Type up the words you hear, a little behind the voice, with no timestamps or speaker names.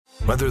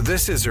Whether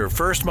this is her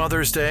first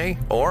Mother's Day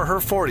or her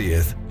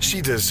 40th, she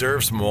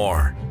deserves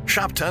more.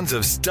 Shop tons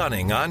of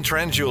stunning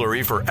on-trend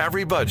jewelry for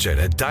every budget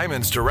at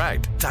Diamonds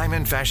Direct.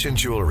 Diamond fashion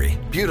jewelry,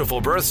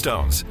 beautiful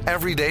birthstones,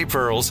 everyday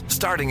pearls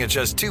starting at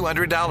just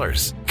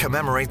 $200.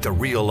 Commemorate the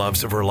real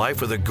loves of her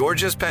life with a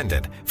gorgeous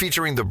pendant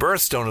featuring the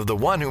birthstone of the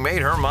one who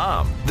made her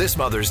mom. This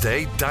Mother's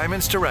Day,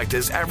 Diamonds Direct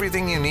is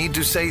everything you need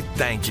to say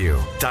thank you.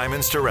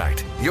 Diamonds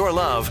Direct. Your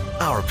love,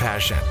 our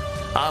passion.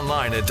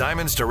 Online at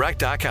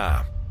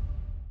diamondsdirect.com.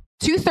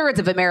 2/3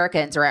 of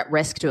Americans are at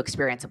risk to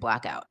experience a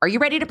blackout. Are you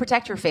ready to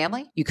protect your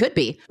family? You could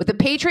be with the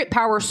Patriot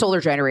Power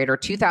Solar Generator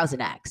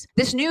 2000X.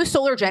 This new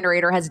solar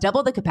generator has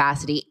double the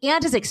capacity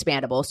and is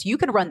expandable, so you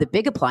can run the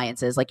big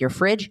appliances like your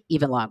fridge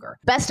even longer.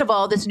 Best of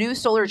all, this new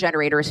solar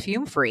generator is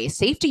fume-free,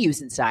 safe to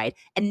use inside,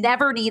 and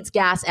never needs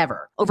gas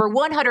ever. Over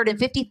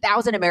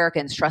 150,000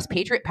 Americans trust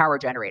Patriot Power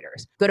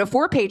Generators. Go to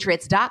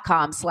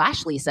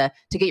 4patriots.com/Lisa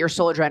to get your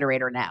solar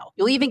generator now.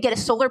 You'll even get a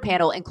solar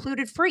panel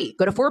included free.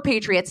 Go to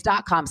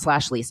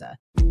 4patriots.com/Lisa.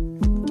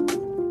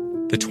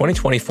 The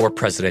 2024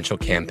 presidential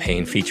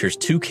campaign features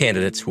two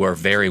candidates who are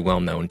very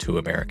well known to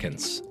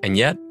Americans. And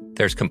yet,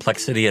 there's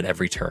complexity at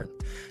every turn.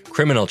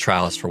 Criminal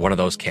trials for one of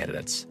those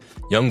candidates.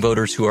 Young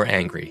voters who are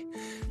angry.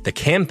 The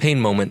Campaign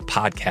Moment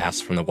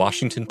podcast from the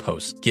Washington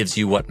Post gives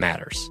you what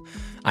matters.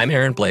 I'm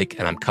Aaron Blake,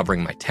 and I'm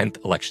covering my 10th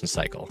election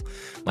cycle.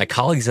 My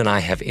colleagues and I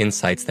have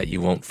insights that you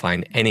won't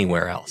find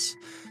anywhere else.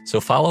 So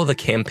follow The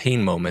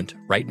Campaign Moment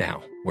right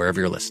now, wherever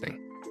you're listening.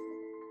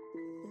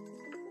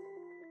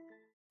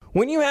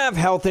 When you have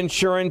health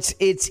insurance,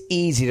 it's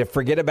easy to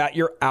forget about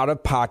your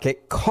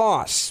out-of-pocket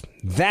costs.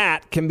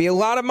 That can be a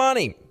lot of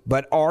money,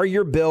 but are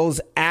your bills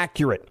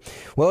accurate?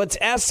 Well, it's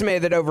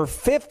estimated that over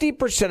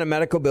 50% of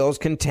medical bills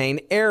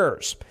contain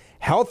errors.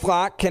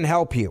 HealthLock can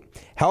help you.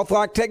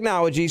 HealthLock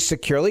technology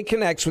securely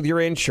connects with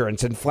your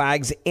insurance and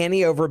flags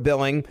any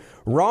overbilling,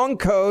 wrong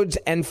codes,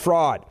 and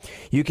fraud.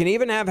 You can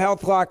even have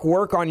HealthLock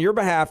work on your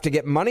behalf to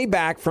get money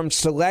back from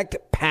select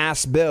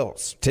past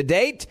bills. To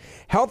date,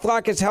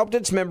 HealthLock has helped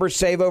its members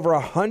save over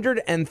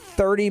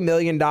 $130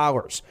 million.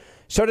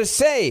 So to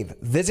save,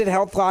 visit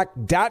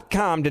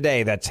healthlock.com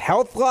today. That's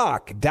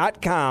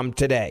healthlock.com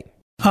today.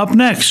 Up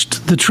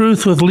next, The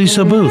Truth with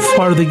Lisa Booth,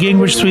 part of the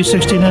Gingrich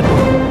 360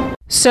 Network.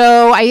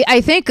 So I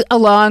think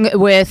along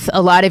with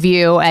a lot of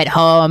you at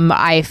home,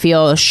 I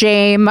feel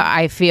shame.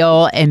 I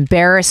feel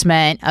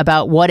embarrassment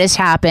about what has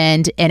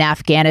happened in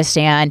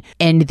Afghanistan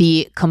and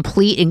the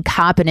complete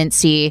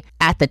incompetency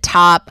at the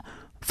top,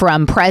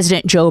 from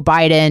President Joe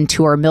Biden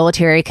to our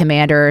military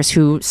commanders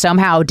who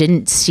somehow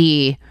didn't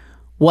see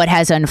what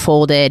has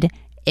unfolded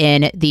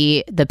in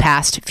the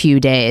past few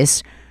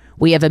days.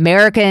 We have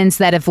Americans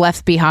that have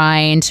left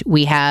behind.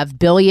 We have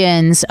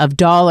billions of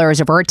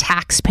dollars of our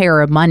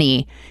taxpayer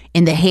money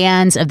in the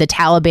hands of the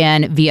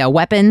Taliban via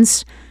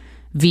weapons,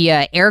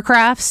 via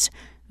aircrafts,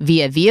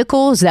 via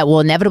vehicles that will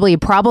inevitably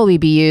probably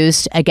be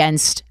used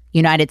against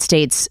United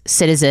States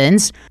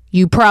citizens.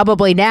 You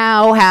probably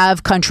now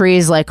have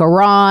countries like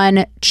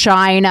Iran,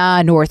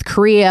 China, North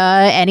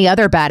Korea, any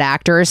other bad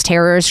actors,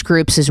 terrorist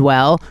groups as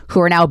well, who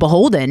are now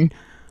beholden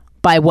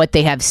by what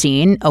they have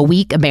seen. A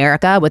weak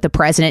America with a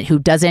president who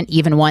doesn't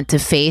even want to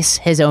face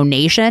his own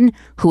nation,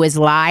 who has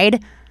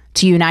lied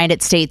to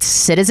United States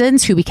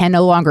citizens who we can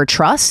no longer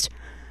trust.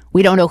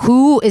 We don't know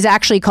who is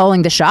actually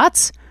calling the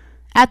shots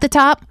at the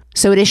top.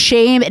 So it is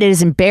shame, it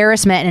is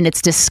embarrassment, and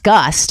it's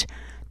disgust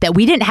that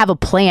we didn't have a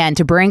plan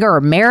to bring our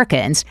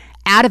Americans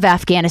out of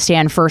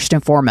Afghanistan first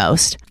and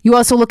foremost. You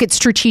also look at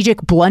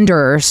strategic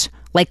blunders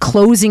like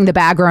closing the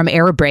Bagram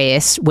Air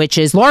Base, which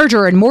is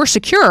larger and more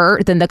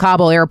secure than the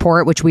Kabul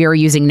airport, which we are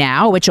using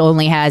now, which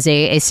only has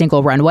a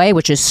single runway,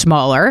 which is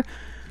smaller,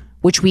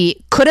 which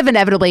we could have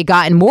inevitably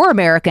gotten more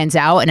Americans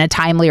out on a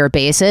timelier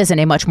basis and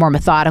a much more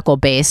methodical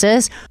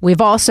basis.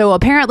 We've also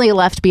apparently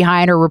left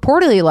behind, or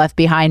reportedly left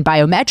behind,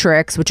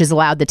 biometrics, which has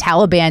allowed the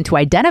Taliban to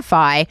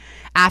identify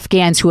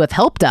Afghans who have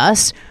helped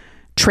us,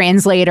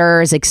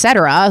 translators,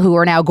 etc., who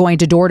are now going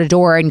to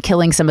door and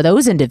killing some of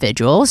those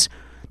individuals.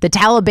 The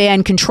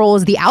Taliban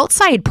controls the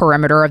outside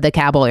perimeter of the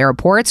Kabul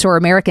airport, so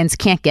Americans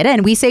can't get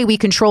in. We say we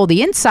control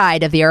the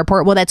inside of the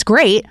airport. Well, that's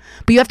great,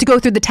 but you have to go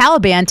through the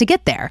Taliban to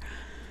get there.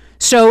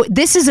 So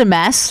this is a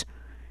mess.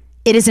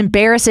 It is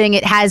embarrassing.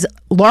 It has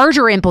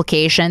larger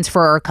implications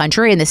for our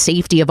country and the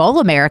safety of all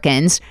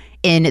Americans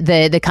in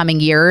the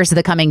coming years,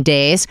 the coming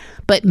days.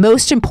 But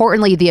most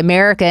importantly, the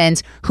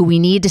Americans who we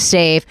need to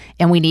save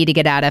and we need to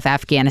get out of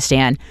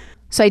Afghanistan.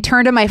 So I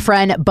turned to my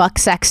friend Buck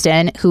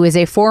Sexton, who is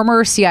a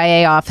former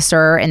CIA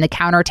officer in the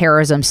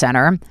Counterterrorism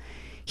Center.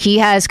 He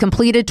has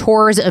completed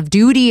tours of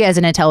duty as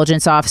an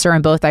intelligence officer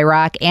in both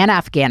Iraq and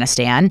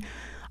Afghanistan,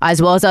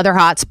 as well as other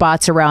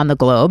hotspots around the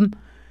globe.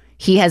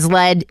 He has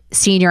led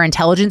senior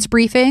intelligence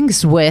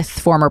briefings with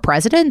former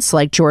presidents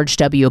like George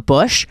W.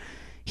 Bush.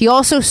 He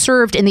also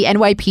served in the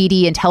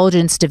NYPD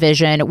Intelligence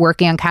Division,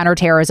 working on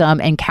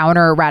counterterrorism and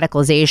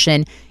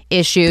counter-radicalization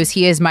issues.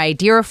 He is my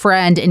dear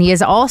friend, and he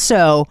is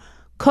also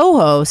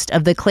co-host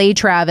of the Clay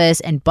Travis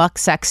and Buck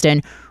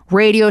Sexton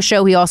radio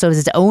show. He also has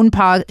his own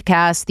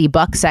podcast, The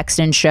Buck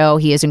Sexton Show.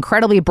 He is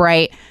incredibly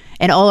bright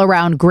an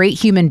all-around great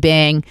human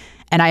being,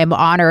 and I am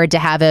honored to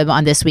have him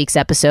on this week's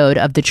episode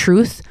of The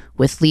Truth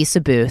with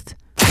Lisa Booth.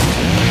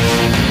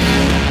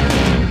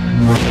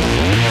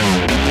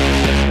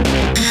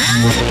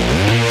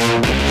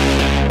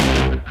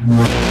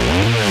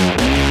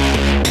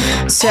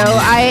 So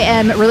I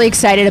am really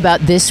excited about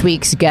this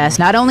week's guest.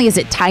 Not only is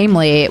it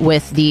timely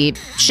with the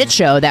shit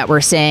show that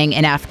we're seeing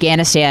in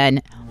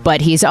Afghanistan,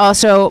 but he's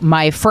also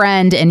my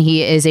friend, and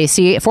he is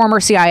a former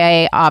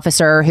CIA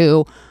officer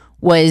who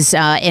was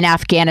in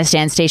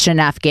Afghanistan, stationed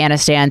in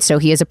Afghanistan. So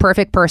he is a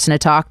perfect person to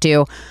talk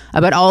to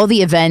about all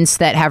the events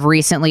that have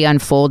recently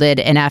unfolded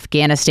in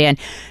Afghanistan.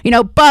 You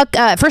know, Buck,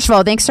 first of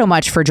all, thanks so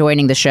much for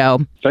joining the show.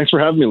 Thanks for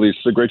having me,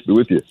 Lisa. Great to be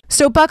with you.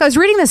 So, Buck, I was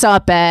reading this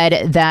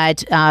op-ed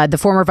that the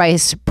former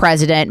Vice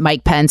President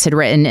Mike Pence had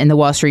written in the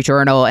Wall Street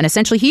Journal. And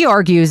essentially, he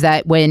argues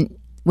that when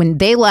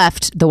they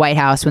left the White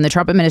House, when the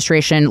Trump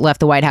administration left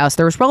the White House,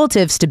 there was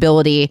relative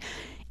stability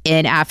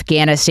in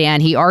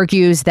Afghanistan. He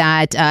argues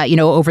that,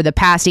 over the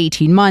past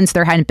 18 months,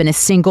 there hadn't been a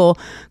single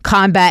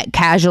combat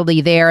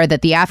casualty there,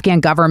 that the Afghan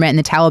government and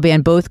the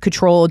Taliban both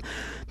controlled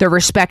their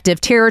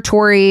respective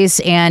territories,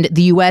 and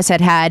the U.S.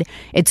 had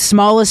its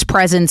smallest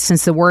presence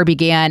since the war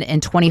began in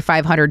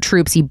 2,500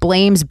 troops. He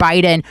blames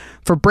Biden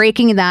for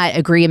breaking that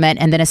agreement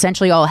and then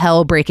essentially all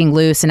hell breaking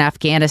loose in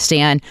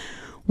Afghanistan.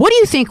 What do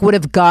you think would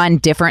have gone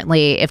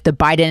differently if the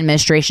Biden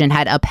administration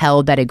had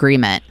upheld that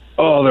agreement?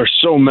 Oh, there's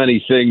so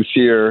many things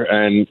here.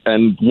 And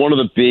one of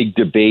the big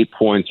debate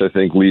points, I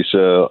think,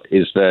 Lisa,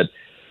 is that,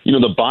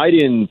 the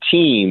Biden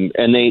team,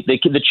 and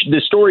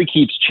the story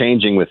keeps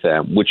changing with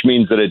them, which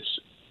means that it's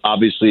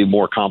obviously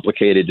more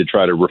complicated to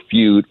try to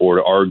refute or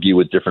to argue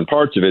with different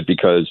parts of it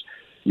because,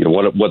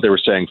 what they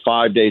were saying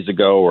 5 days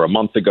ago or a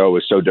month ago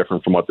is so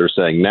different from what they're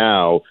saying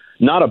now,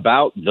 not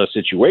about the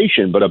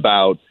situation, but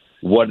about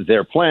what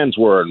their plans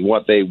were and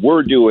what they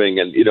were doing.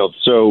 And,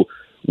 so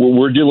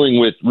we're dealing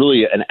with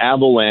really an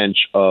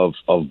avalanche of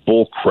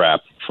bull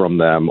crap from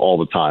them all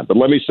the time. But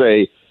let me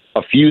say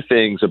a few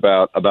things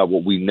about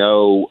what we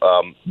know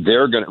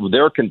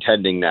they're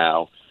contending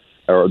now,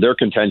 or their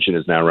contention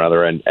is now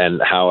rather, and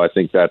how I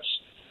think that's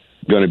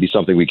going to be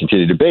something we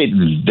continue to debate.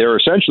 They're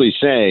essentially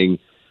saying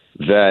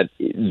that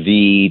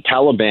the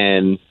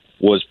Taliban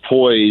was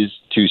poised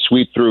to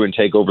sweep through and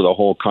take over the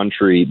whole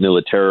country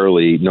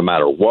militarily, no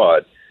matter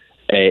what,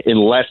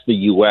 unless the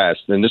U.S.,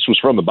 and this was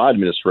from the Biden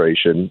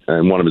administration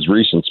in one of his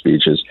recent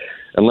speeches,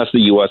 unless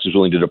the U.S. is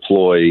willing to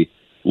deploy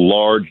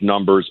large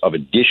numbers of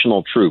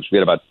additional troops. We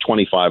had about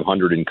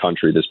 2,500 in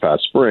country this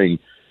past spring.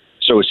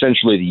 So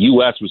essentially the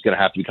U.S. was going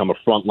to have to become a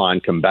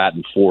frontline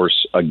combatant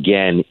force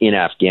again in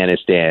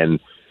Afghanistan,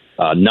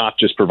 not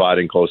just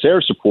providing close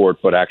air support,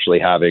 but actually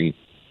having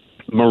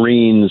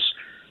Marines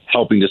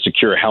helping to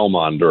secure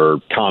Helmand or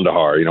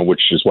Kandahar,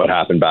 which is what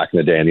happened back in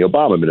the day in the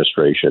Obama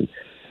administration.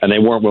 And they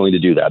weren't willing to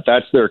do that.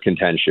 That's their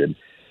contention.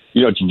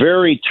 It's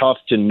very tough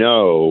to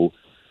know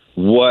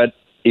what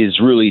is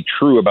really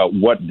true about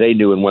what they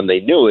knew and when they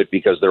knew it,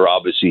 because they're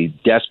obviously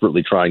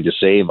desperately trying to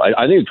save.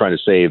 I think they're trying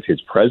to save his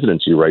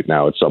presidency right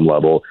now at some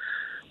level.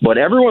 But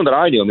everyone that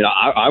I knew,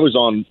 I was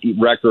on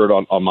record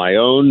on my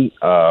own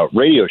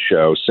radio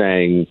show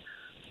saying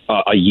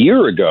a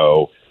year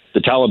ago,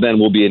 the Taliban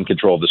will be in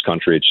control of this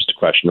country. It's just a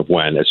question of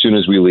when. As soon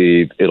as we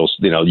leave,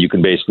 you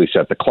can basically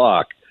set the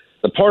clock.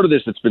 The part of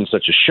this that's been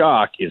such a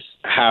shock is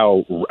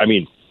how,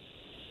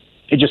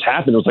 it just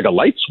happened. It was like a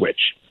light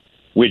switch,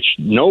 which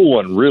no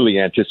one really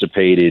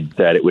anticipated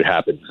that it would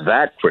happen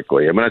that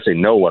quickly. I say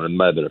no one, it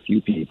might have been a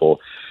few people.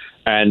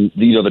 And,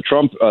 the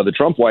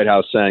Trump White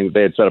House saying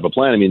they had set up a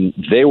plan.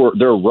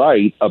 They're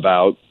right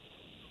about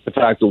the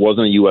fact there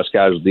wasn't a U.S.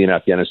 casualty in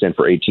Afghanistan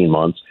for 18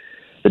 months.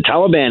 The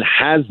Taliban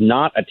has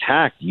not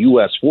attacked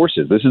U.S.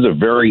 forces. This is a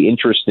very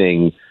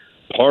interesting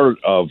part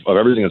of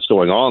everything that's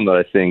going on that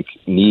I think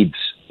needs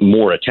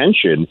more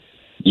attention.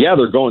 Yeah,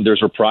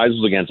 there's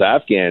reprisals against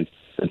Afghans.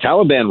 The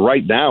Taliban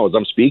right now, as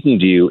I'm speaking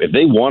to you, if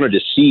they wanted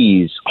to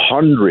seize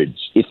hundreds,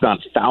 if not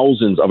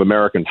thousands of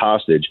Americans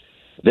hostage,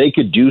 they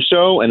could do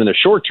so. And in the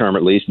short term,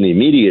 at least in the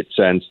immediate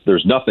sense,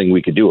 there's nothing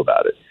we could do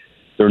about it.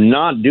 They're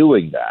not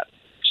doing that.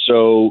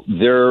 So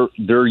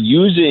they're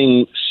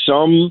using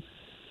some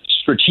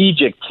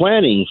strategic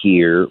planning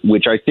here,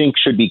 which I think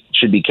should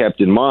be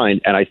kept in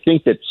mind. And I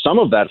think that some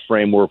of that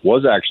framework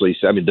was actually,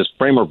 this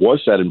framework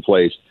was set in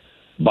place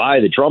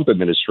by the Trump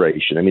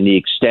administration. The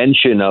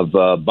extension of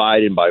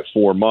Biden by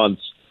 4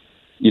 months,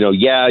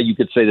 you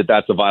could say that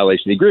that's a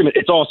violation of the agreement.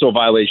 It's also a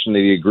violation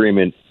of the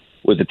agreement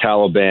with the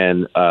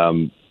Taliban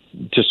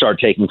to start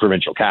taking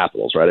provincial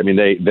capitals, right?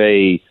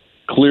 They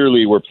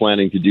clearly were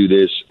planning to do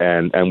this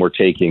and were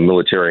taking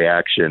military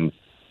action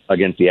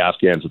against the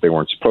Afghans that they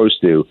weren't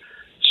supposed to.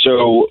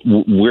 So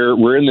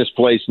we're in this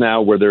place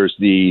now where there's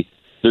these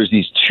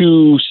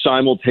two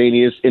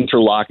simultaneous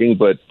interlocking,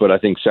 but I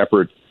think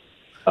separate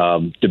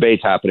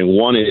debates happening.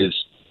 One is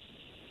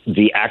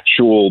the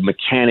actual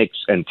mechanics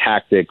and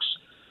tactics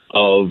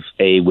of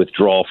a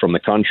withdrawal from the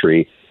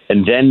country,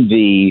 and then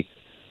the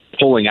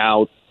pulling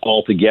out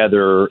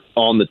altogether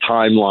on the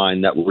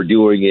timeline that we're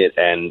doing it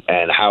and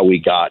how we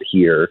got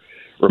here.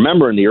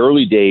 remember, in the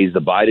early days,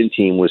 the Biden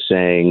team was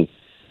saying,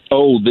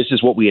 "Oh, this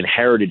is what we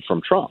inherited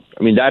from Trump."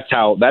 I mean, that's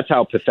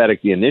how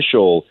pathetic the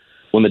initial,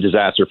 when the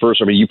disaster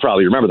first. I mean, you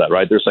probably remember that,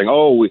 right? They're saying,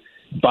 "Oh,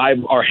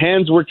 our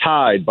hands were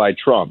tied by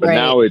Trump," and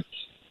right.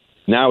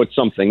 now it's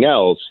something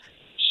else.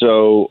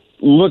 So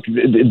look,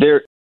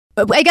 there.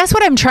 I guess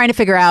what I'm trying to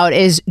figure out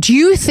is, do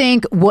you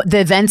think what the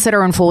events that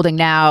are unfolding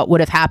now would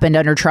have happened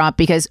under Trump?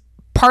 Because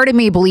part of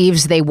me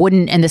believes they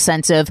wouldn't, in the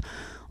sense of,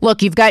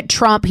 look, you've got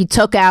Trump. He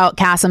took out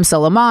Qasem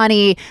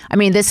Soleimani. I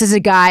mean, this is a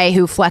guy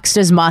who flexed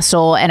his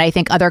muscle, and I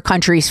think other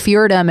countries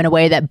feared him in a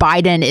way that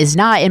Biden is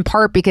not, in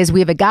part because we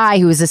have a guy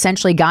who has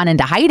essentially gone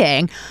into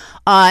hiding.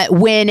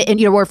 When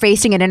we're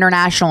facing an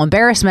international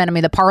embarrassment. I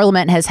mean, the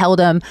parliament has held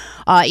him,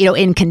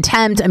 in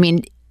contempt. I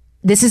mean,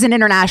 this is an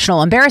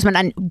international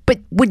embarrassment. But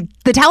would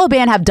the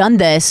Taliban have done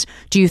this,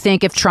 do you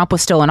think, if Trump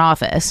was still in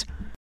office?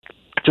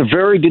 It's a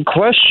very good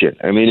question.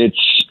 I mean,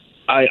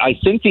 I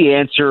think the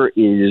answer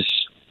is,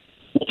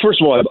 well,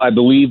 first of all, I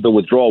believe the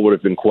withdrawal would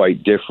have been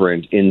quite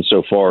different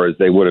insofar as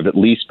they would have at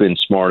least been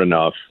smart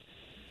enough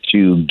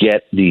to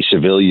get the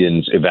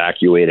civilians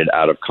evacuated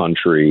out of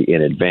country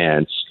in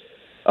advance.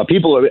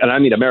 People, and I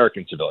mean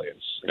American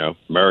civilians,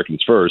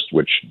 Americans first,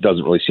 which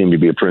doesn't really seem to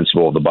be a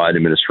principle of the Biden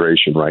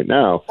administration right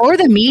now. Or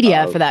the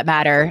media, for that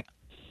matter.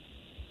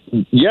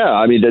 Yeah,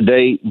 I mean,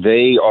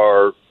 they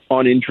are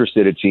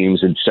uninterested, it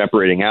seems, in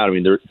separating out. I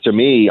mean, to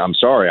me, I'm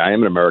sorry, I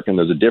am an American.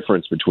 There's a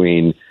difference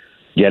between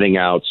getting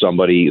out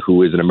somebody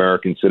who is an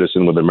American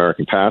citizen with an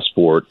American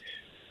passport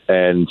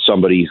and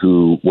somebody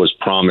who was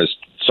promised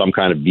some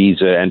kind of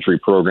visa entry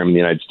program in the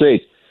United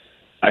States.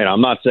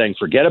 I'm not saying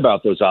forget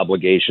about those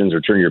obligations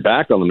or turn your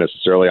back on them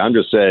necessarily. I'm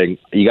just saying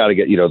you got to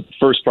get,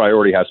 first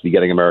priority has to be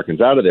getting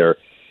Americans out of there.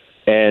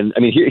 And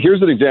I mean,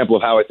 here's an example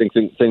of how I think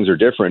things are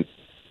different.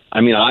 I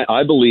mean,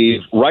 I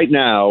believe right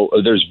now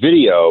there's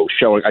video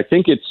showing, I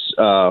think it's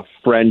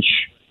French.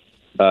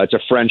 It's a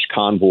French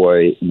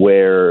convoy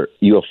where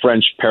you have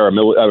French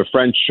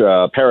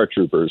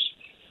paratroopers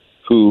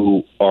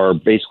who are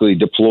basically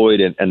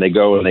deployed and they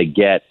go and they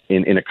get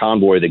in a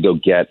convoy. They go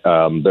get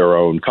their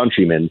own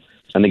countrymen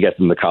and they get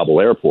them to Kabul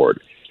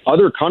airport.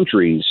 Other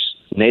countries,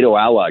 NATO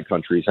allied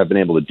countries, have been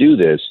able to do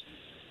this.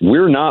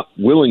 We're not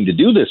willing to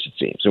do this, it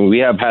seems. And we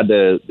have had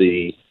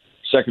the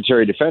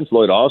Secretary of Defense,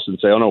 Lloyd Austin,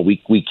 say, "Oh no,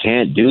 we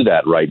can't do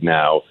that right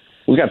now."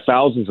 We've got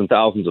thousands and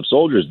thousands of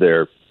soldiers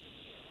there.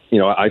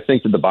 I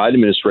think that the Biden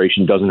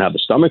administration doesn't have the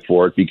stomach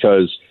for it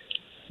because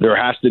there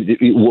has to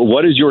be,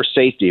 what is your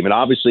safety? I mean,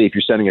 obviously, if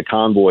you're sending a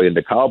convoy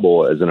into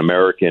Kabul as an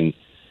American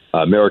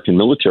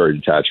military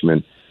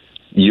detachment,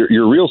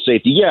 your real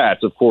safety,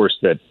 it's of course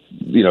that,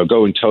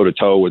 going toe to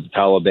toe with the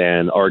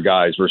Taliban, our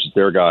guys versus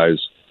their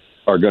guys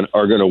are going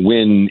to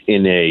win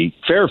in a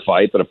fair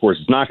fight. But of course,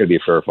 it's not going to be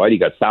a fair fight. You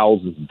got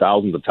thousands and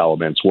thousands of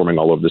Taliban swarming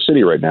all over the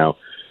city right now.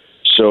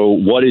 So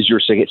what is your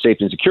safety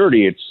and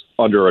security? It's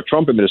under a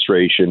Trump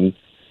administration.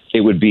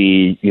 It would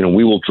be,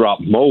 we will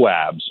drop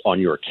Moabs on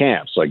your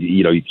camps. Like,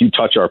 if you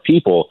touch our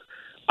people,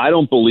 I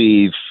don't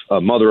believe,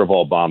 mother of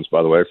all bombs,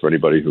 by the way, for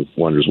anybody who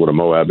wonders what a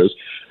Moab is.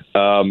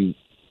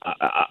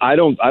 I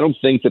don't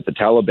think that the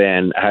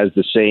Taliban has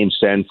the same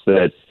sense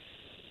that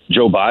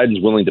Joe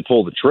Biden's willing to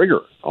pull the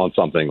trigger on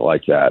something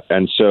like that.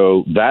 And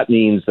so that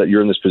means that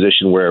you're in this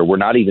position where we're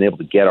not even able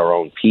to get our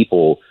own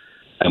people,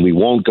 and we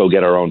won't go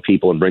get our own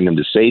people and bring them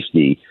to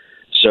safety.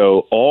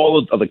 So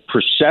all of the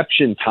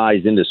perception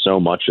ties into so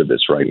much of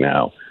this right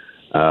now.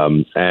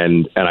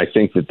 And I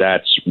think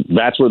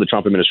that's where the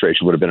Trump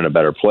administration would have been in a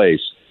better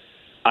place.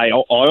 I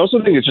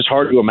also think it's just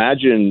hard to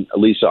imagine,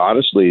 Lisa,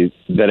 honestly,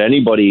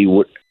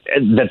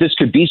 that this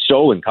could be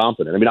so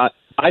incompetent. I mean,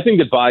 I think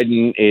that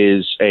Biden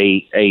is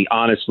a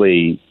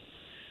honestly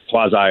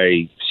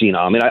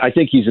quasi-senile. I mean, I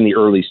think he's in the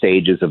early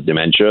stages of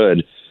dementia,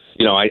 and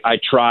I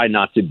try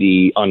not to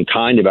be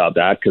unkind about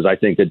that because I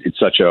think that it's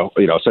such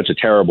a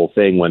terrible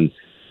thing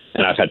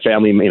and I've had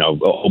family,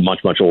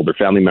 much older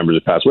family members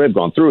that passed away have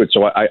gone through it.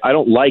 So I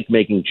don't like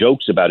making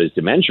jokes about his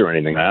dementia or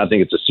anything. I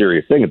think it's a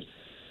serious thing.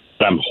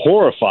 But I'm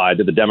horrified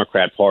that the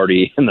Democrat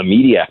Party and the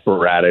media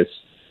apparatus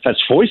has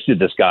foisted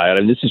this guy. I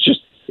mean, this is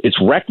it's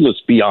reckless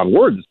beyond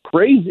words. It's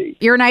crazy.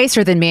 You're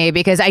nicer than me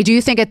because I do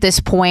think at this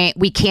point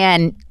we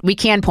can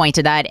point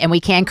to that and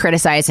we can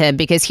criticize him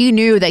because he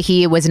knew that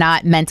he was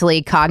not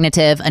mentally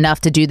cognitive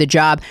enough to do the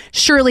job.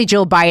 Surely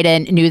Joe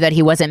Biden knew that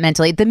he wasn't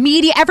mentally. The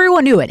media,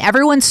 everyone knew it.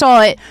 Everyone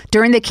saw it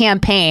during the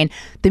campaign.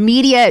 The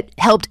media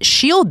helped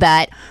shield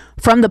that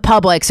from the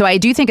public. So I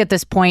do think at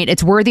this point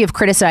it's worthy of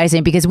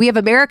criticizing because we have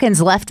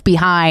Americans left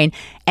behind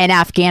in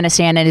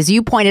Afghanistan. And as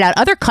you pointed out,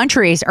 other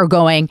countries are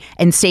going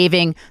and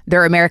saving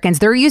their Americans.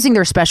 They're using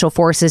their special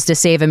forces to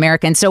save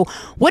Americans. So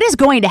what is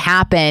going to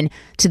happen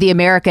to the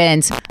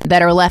Americans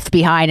that are left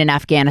behind in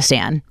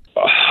Afghanistan?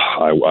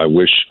 I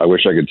wish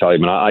I could tell you,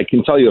 but I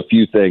can tell you a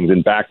few things.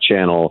 In back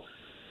channel,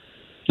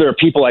 there are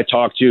people I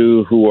talk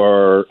to who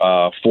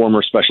are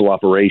former special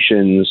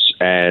operations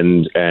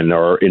and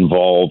are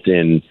involved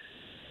in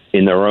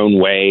their own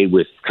way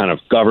with kind of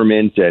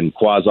government and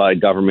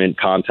quasi-government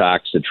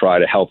contacts to try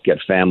to help get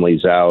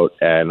families out.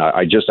 And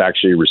I just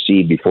actually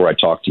received, before I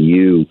talked to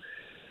you,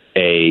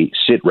 a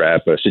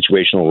SITREP, a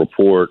situational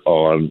report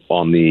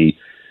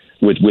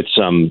with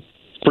some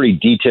pretty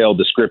detailed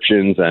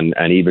descriptions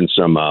and even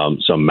some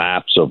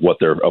maps of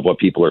what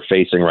people are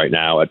facing right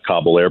now at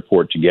Kabul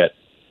airport to get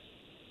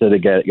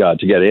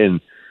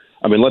in.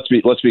 I mean, let's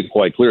be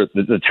quite clear.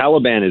 The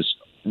Taliban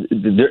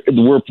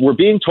we're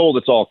being told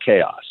it's all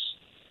chaos.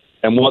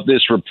 And what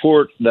this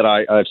report that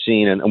I've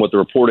seen and what the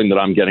reporting that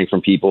I'm getting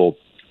from people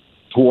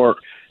who are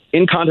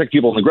in contact,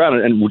 people on the ground,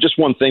 and just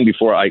one thing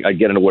before I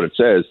get into what it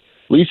says,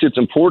 Lisa, it's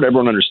important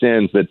everyone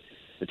understands that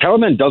the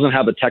Taliban doesn't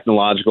have the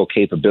technological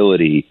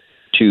capability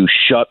to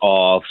shut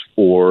off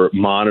or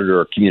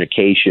monitor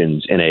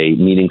communications in a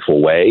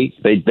meaningful way.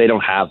 They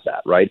don't have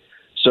that, right?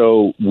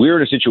 So we're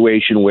in a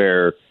situation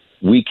where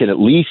we can at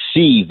least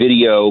see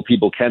video,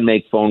 people can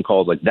make phone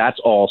calls, like that's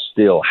all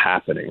still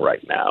happening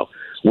right now.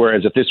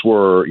 Whereas if this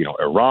were,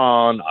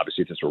 Iran,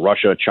 obviously if this were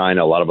Russia,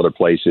 China, a lot of other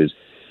places,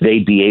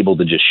 they'd be able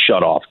to just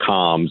shut off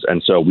comms,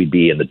 and so we'd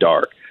be in the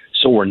dark.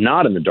 So we're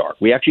not in the dark.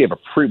 We actually have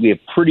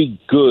pretty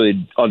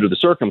good, under the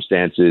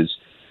circumstances,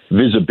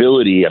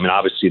 visibility. I mean,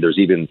 obviously there's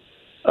even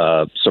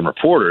some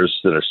reporters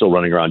that are still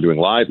running around doing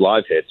live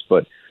hits,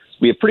 but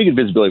we have pretty good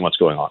visibility on what's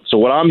going on. So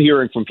what I'm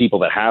hearing from people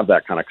that have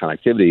that kind of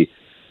connectivity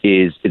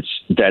is it's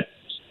that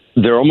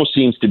there almost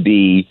seems to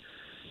be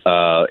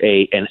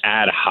an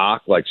ad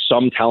hoc, like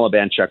some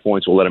Taliban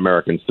checkpoints will let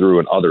Americans through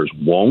and others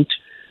won't.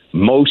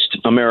 Most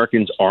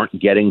Americans aren't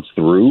getting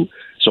through.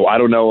 So I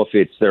don't know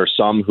if there are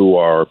some who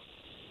are,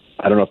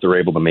 I don't know if they're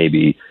able to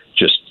maybe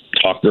just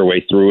talk their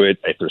way through it,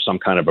 if there's some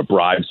kind of a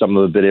bribe some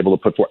of them have been able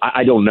to put forth.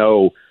 I don't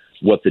know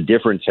what the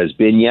difference has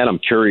been yet. I'm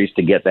curious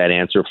to get that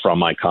answer from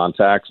my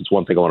contacts. It's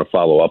one thing I want to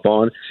follow up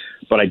on.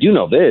 But I do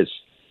know this.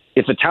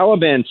 If the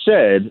Taliban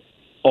said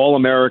all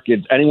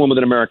Americans, anyone with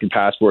an American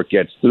passport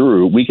gets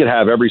through, we could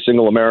have every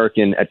single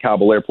American at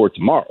Kabul airport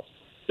tomorrow.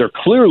 They're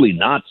clearly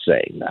not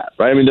saying that,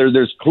 right? I mean,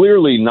 there's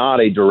clearly not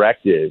a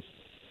directive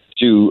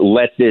to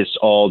let this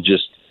all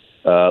just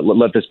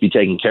let this be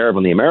taken care of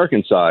on the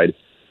American side,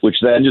 which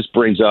then just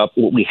brings up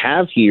what we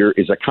have here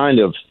is a kind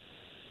of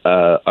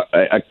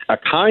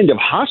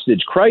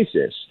hostage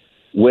crisis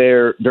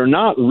where they're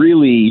not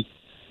really,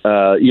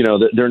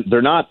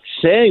 they're not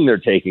saying they're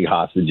taking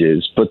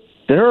hostages, but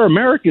there are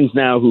Americans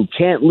now who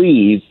can't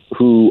leave,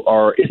 who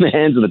are in the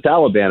hands of the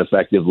Taliban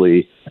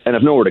effectively and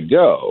have nowhere to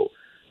go.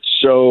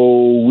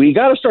 So we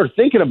got to start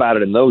thinking about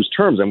it in those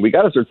terms, and we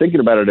got to start thinking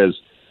about it as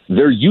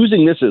they're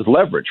using this as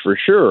leverage for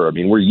sure. I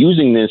mean, they're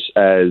using this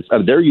as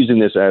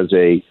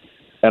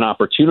an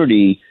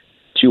opportunity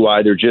to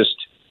either just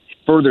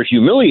further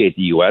humiliate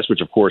the U.S.,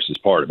 which of course is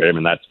part of it. I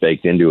mean, that's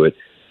baked into it,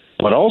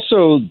 but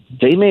also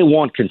they may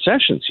want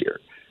concessions here.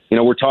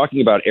 We're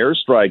talking about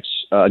airstrikes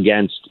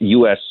against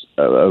U.S.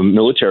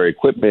 Military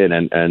equipment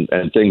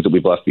and things that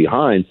we've left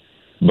behind,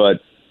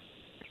 but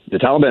the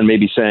Taliban may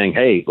be saying,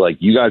 hey, like,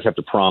 you guys have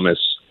to promise,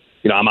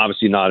 I'm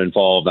obviously not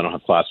involved. I don't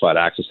have classified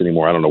access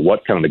anymore. I don't know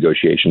what kind of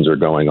negotiations are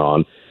going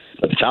on.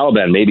 But the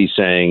Taliban may be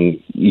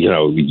saying,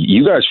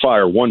 you guys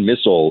fire one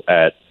missile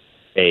at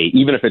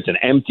even if it's an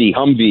empty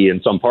Humvee in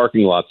some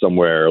parking lot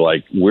somewhere,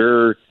 like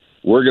we're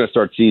going to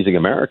start seizing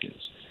Americans.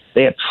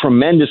 They have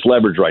tremendous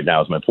leverage right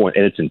now is my point,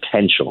 and it's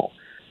intentional.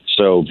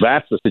 So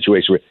that's the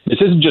situation. This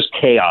isn't just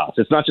chaos.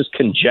 It's not just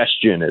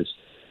congestion, as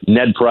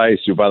Ned Price,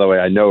 who, by the way,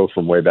 I know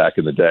from way back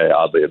in the day,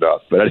 oddly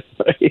enough. But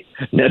anyway,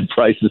 Ned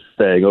Price is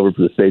staying over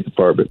for the State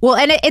Department. Well,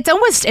 and it's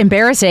almost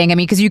embarrassing. I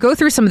mean, because you go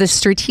through some of the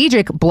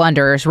strategic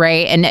blunders,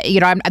 right? And,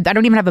 I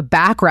don't even have a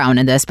background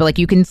in this, but like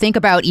you can think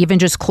about even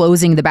just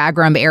closing the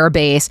Bagram Air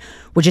Base,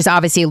 which is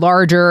obviously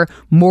larger,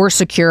 more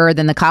secure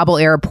than the Kabul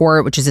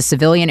airport, which is a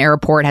civilian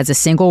airport, has a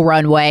single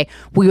runway.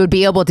 We would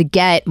be able to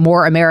get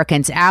more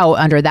Americans out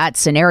under that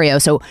scenario.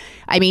 So,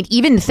 I mean,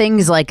 even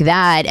things like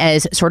that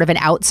as sort of an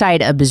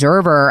outside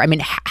observer, I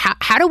mean,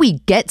 how do we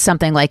get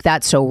something like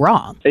that so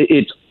wrong?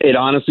 It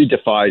honestly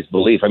defies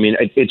belief. I mean,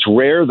 it's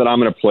rare that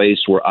I'm in a place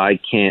where I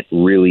can't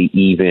really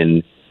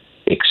even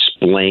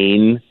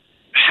explain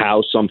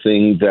how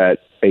something that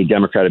a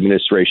Democrat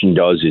administration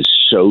does is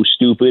so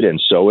stupid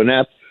and so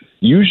inept.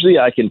 Usually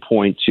I can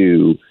point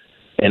to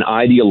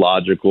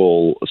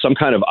some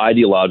kind of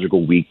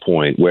ideological weak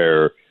point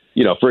where,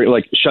 for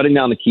like shutting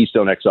down the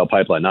Keystone XL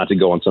pipeline, not to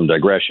go on some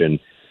digression,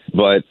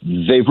 but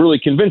they've really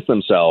convinced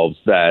themselves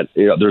that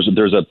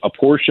there's a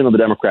portion of the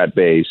Democrat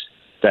base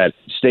that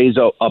stays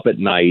up at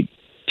night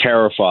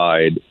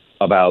terrified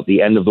about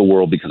the end of the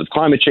world because of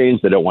climate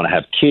change. They don't want to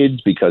have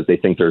kids because they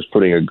think there's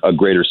putting a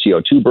greater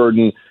CO2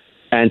 burden.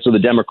 And so the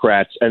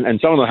Democrats, and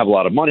some of them have a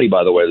lot of money,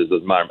 by the way, there's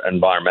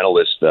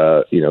environmentalist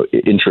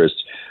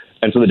interests.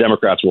 And so the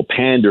Democrats will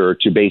pander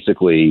to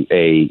basically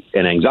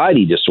an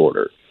anxiety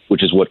disorder,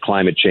 which is what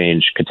climate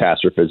change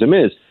catastrophism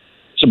is.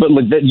 So, but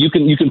like that, you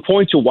can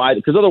point to why,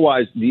 because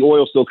otherwise the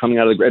oil's still coming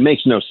out of the ground. It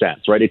makes no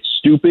sense, right? It's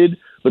stupid,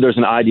 but there's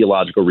an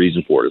ideological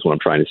reason for it, is what I'm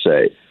trying to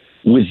say.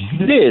 With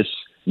this,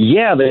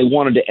 yeah, they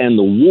wanted to end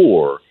the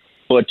war,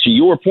 but to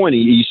your point,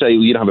 you say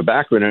you don't have a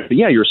background. But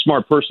yeah, you're a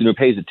smart person who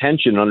pays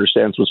attention and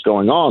understands what's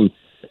going on,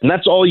 and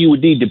that's all you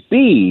would need to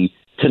be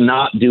to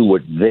not do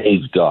what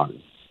they've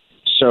done.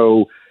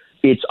 So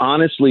it's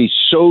honestly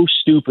so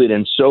stupid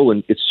and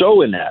it's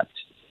so inept.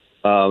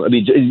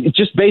 It's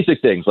just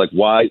basic things like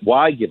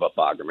why give up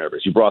Bagram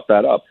Airways? You brought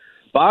that up.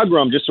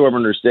 Bagram, just so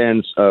everyone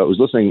understands, who's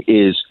listening,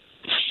 is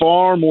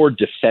far more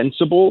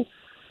defensible,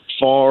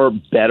 far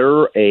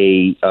better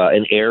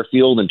an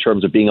airfield in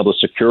terms of being able to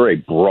secure a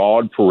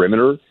broad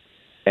perimeter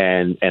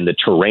and the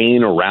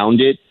terrain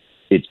around it.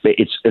 It's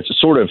a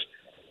sort of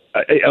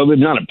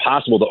not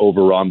impossible to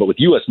overrun, but with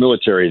U.S.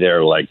 military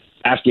there, like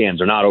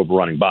Afghans are not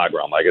overrunning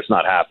Bagram, like it's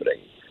not happening.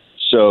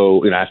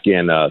 So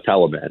Afghan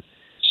Taliban.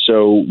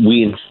 So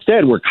we're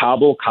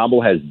Kabul.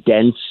 Kabul has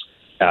dense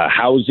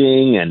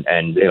housing and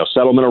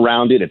settlement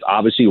around it. It's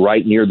obviously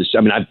right near the.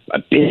 I mean,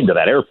 I've been to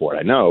that airport.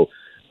 I know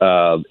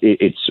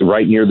it's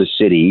right near the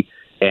city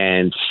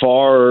and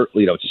far.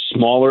 It's a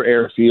smaller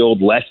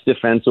airfield, less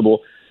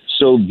defensible.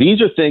 So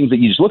these are things that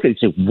you just look at and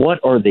say, what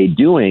are they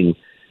doing?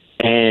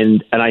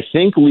 And I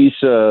think,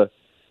 Lisa,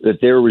 that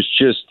there was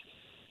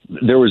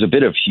a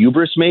bit of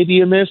hubris maybe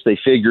in this. They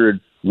figured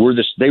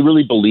they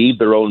really believe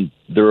their own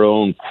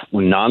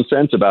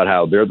nonsense about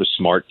how they're the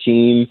smart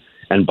team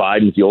and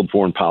Biden's the old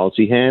foreign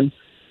policy hand.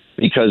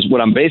 Because what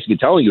I'm basically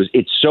telling you is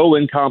it's so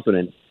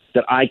incompetent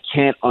that I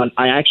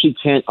actually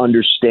can't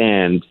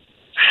understand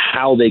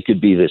how they could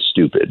be this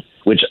stupid.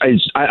 Which I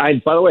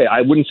by the way,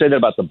 I wouldn't say that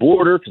about the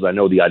border because I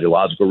know the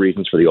ideological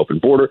reasons for the open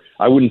border.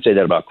 I wouldn't say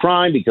that about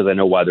crime because I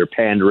know why they're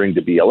pandering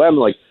to BLM.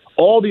 Like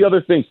all the other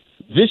things.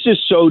 This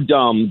is so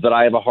dumb that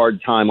I have a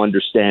hard time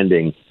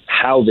understanding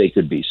how they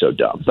could be so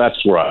dumb.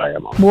 That's where I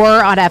am on.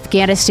 More on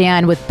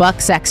Afghanistan with Buck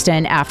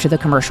Sexton after the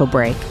commercial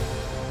break.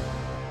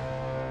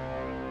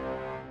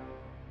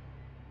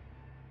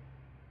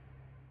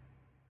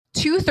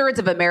 Two-thirds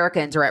of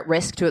Americans are at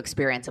risk to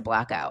experience a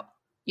blackout.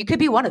 You could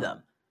be one of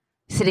them.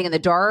 Sitting in the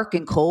dark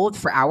and cold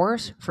for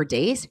hours, for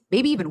days,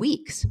 maybe even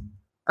weeks.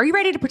 Are you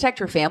ready to protect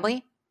your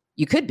family?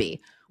 You could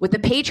be. With the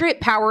Patriot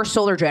Power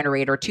Solar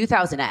Generator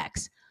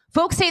 2000X.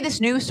 Folks say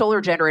this new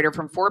solar generator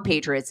from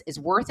 4Patriots is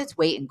worth its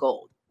weight in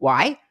gold.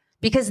 Why?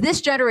 Because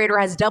this generator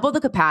has double the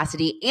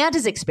capacity and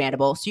is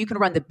expandable so you can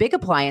run the big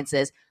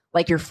appliances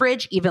like your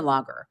fridge even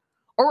longer.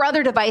 Or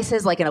other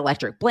devices like an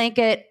electric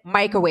blanket,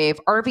 microwave,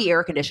 RV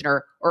air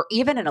conditioner, or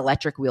even an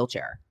electric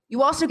wheelchair.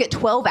 You also get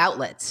 12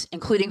 outlets,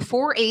 including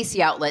 4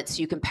 AC outlets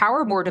so you can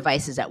power more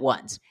devices at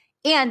once,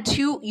 and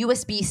 2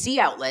 USB-C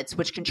outlets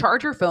which can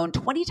charge your phone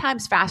 20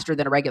 times faster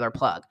than a regular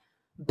plug.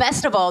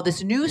 Best of all,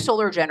 this new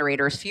solar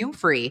generator is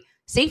fume-free,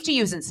 safe to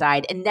use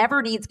inside, and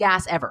never needs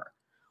gas ever.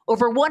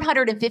 Over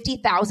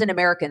 150,000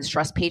 Americans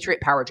trust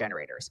Patriot Power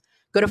Generators.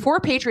 Go to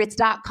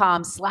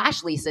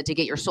 4patriots.com/Lisa to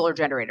get your solar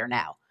generator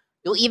now.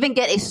 You'll even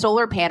get a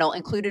solar panel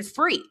included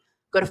free.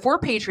 Go to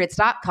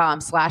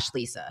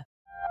 4patriots.com/Lisa.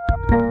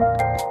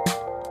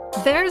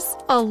 There's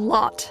a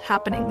lot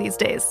happening these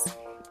days,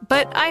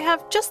 but I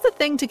have just the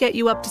thing to get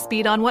you up to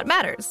speed on what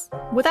matters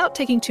without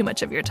taking too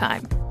much of your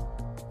time.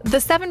 The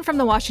 7 from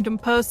the Washington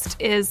Post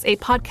is a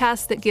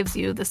podcast that gives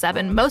you the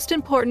 7 most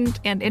important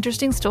and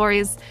interesting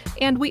stories,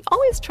 and we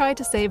always try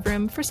to save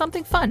room for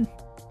something fun.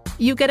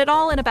 You get it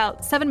all in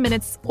about 7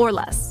 minutes or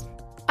less.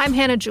 I'm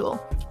Hannah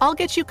Jewell. I'll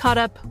get you caught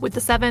up with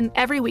the 7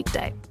 every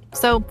weekday.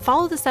 So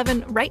follow the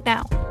 7 right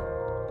now.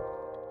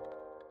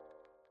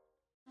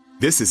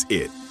 This is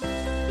it.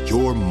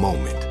 Your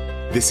moment.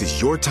 This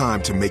is your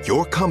time to make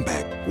your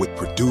comeback with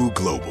Purdue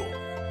Global.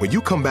 When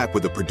you come back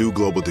with a Purdue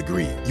Global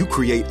degree, you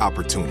create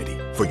opportunity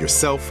for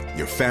yourself,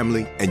 your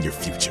family, and your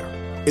future.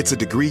 It's a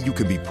degree you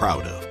can be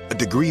proud of, a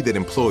degree that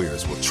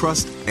employers will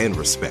trust and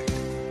respect.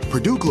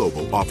 Purdue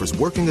Global offers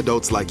working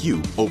adults like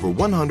you over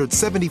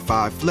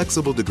 175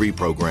 flexible degree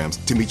programs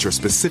to meet your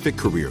specific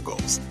career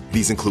goals.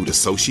 These include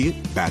associate,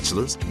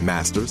 bachelor's,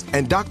 master's,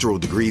 and doctoral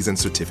degrees and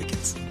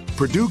certificates.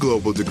 Purdue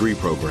Global degree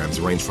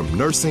programs range from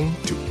nursing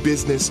to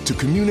business to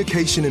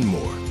communication and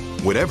more.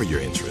 Whatever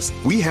your interest,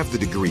 we have the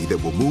degree that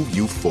will move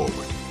you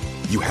forward.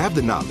 You have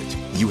the knowledge,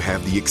 you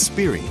have the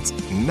experience.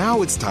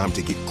 Now it's time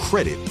to get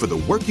credit for the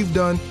work you've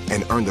done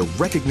and earn the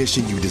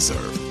recognition you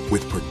deserve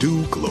with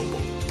Purdue Global,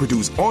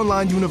 Purdue's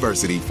online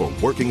university for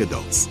working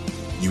adults.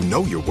 You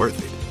know you're worth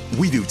it.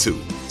 We do too.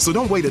 So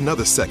don't wait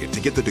another second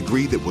to get the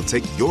degree that will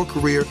take your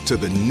career to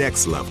the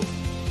next level.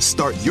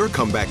 Start your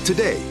comeback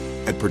today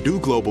at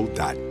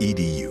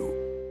purdueglobal.edu.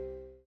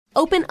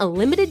 Open a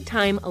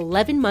limited-time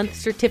 11-month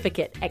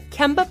certificate at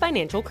Kemba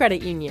Financial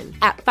Credit Union.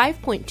 At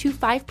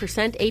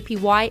 5.25%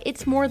 APY,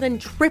 it's more than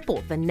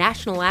triple the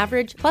national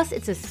average, plus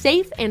it's a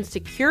safe and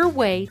secure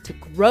way to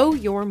grow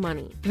your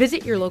money.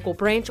 Visit your local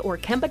branch or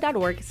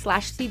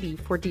kemba.org/cb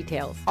for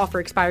details.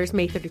 Offer expires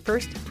May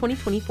 31st,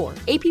 2024.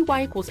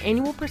 APY equals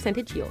annual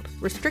percentage yield.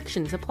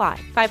 Restrictions apply.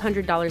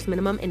 $500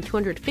 minimum and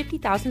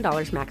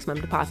 $250,000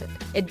 maximum deposit.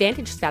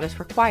 Advantage status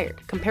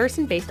required.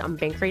 Comparison based on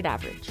bank rate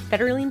average.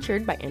 Federally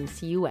insured by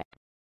NCUA.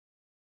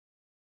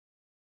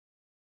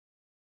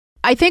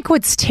 I think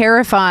what's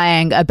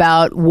terrifying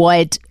about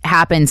what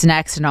happens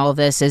next in all of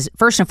this is,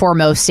 first and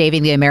foremost,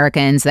 saving the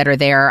Americans that are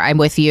there. I'm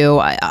with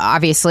you.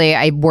 Obviously,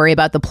 I worry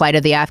about the plight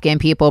of the Afghan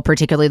people,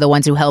 particularly the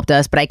ones who helped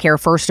us, but I care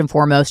first and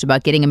foremost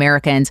about getting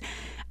Americans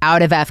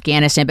out of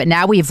Afghanistan. But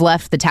now we've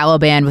left the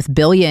Taliban with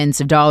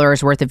billions of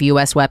dollars worth of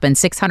U.S. weapons,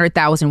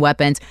 600,000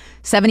 weapons,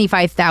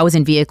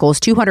 75,000 vehicles,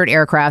 200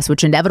 aircrafts,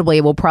 which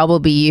inevitably will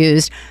probably be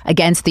used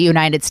against the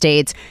United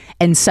States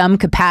in some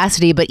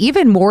capacity. But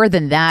even more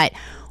than that,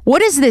 what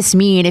does this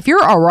mean? If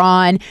you're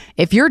Iran,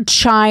 if you're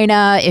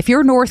China, if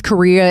you're North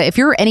Korea, if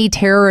you're any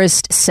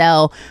terrorist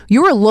cell,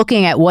 you're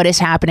looking at what is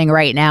happening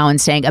right now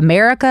and saying,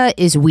 America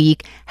is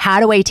weak.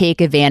 How do I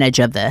take advantage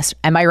of this?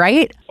 Am I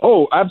right?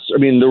 Oh,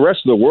 absolutely. I mean, the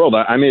rest of the world,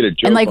 I made a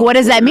joke. And what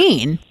does that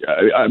mean?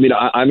 I mean,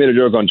 I made a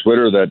joke on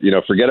Twitter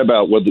that, forget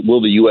about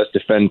will the U.S.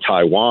 defend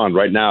Taiwan.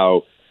 Right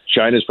now,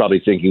 China's probably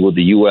thinking, will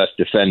the U.S.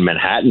 defend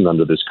Manhattan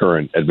under this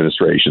current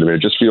administration? I mean,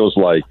 it just feels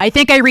like... I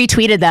think I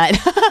retweeted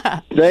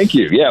that. Thank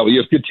you. Yeah, well,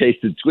 you have good taste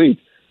in tweets.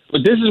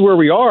 But this is where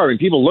we are. I mean,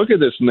 people look at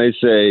this and they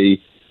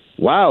say,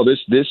 wow, this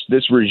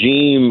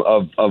regime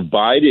of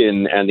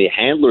Biden and the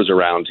handlers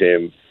around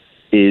him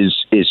is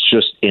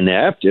just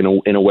inept in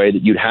a way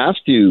that you'd have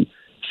to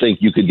think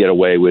you could get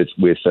away with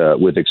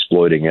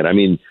exploiting it. I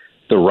mean,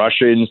 the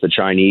Russians, the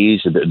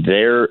Chinese,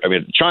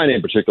 China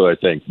in particular, I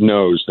think,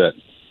 knows that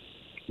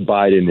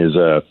Biden's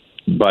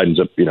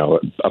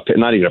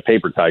not even a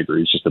paper tiger.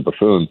 He's just a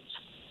buffoon.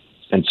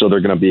 And so they're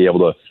going to be able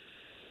to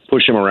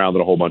push him around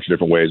in a whole bunch of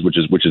different ways,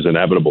 which is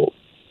inevitable.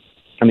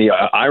 And the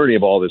irony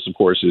of all this, of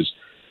course, is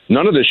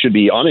none of this should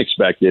be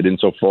unexpected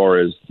insofar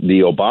as the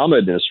Obama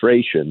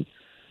administration,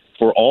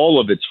 for all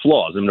of its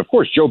flaws. I mean, of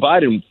course, Joe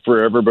Biden,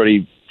 for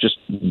everybody, just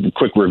a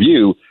quick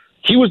review,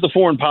 he was the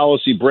foreign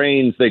policy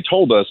brains, they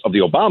told us, of the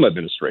Obama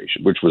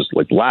administration, which was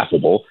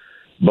laughable.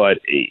 But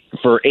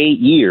for 8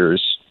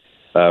 years,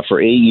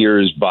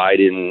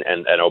 Biden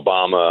and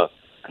Obama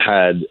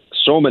had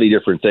so many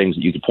different things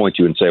that you could point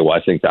to and say, well,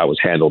 I think that was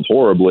handled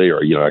horribly, or,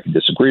 I could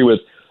disagree with.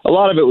 A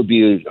lot of it would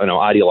be,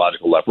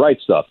 ideological left-right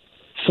stuff.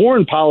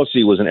 Foreign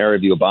policy was an area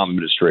of the Obama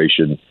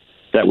administration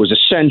that was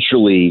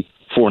essentially,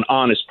 for an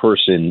honest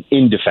person,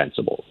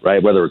 indefensible,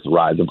 right? Whether it's the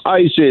rise of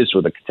ISIS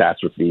or the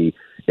catastrophe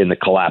in the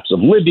collapse of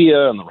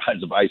Libya and the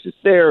rise of ISIS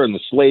there and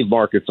the slave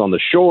markets on the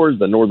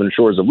northern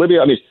shores of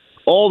Libya. I mean,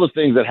 all the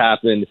things that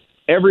happened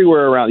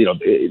everywhere around,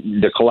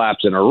 the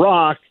collapse in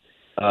Iraq,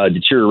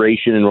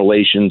 deterioration in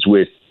relations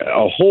with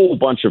a whole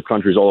bunch of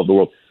countries all over the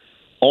world.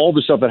 All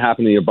the stuff that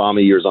happened in the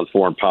Obama years on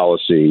foreign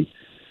policy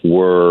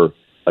were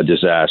a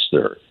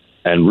disaster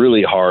and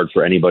really hard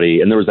for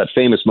anybody. And there was that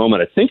famous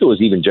moment, I think it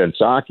was even Jen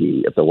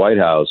Psaki at the White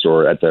House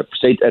or at the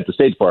State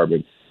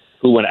Department,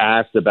 who, when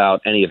asked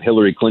about any of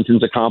Hillary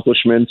Clinton's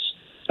accomplishments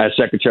as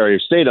Secretary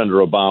of State under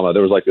Obama,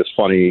 there was this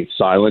funny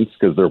silence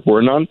because there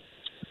were none.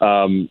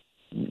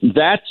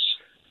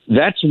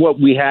 That's what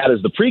we had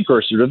as the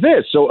precursor to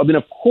this. So, I mean,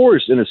 of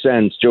course, in a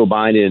sense, Joe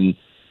Biden,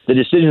 the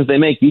decisions they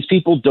make, these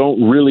people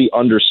don't really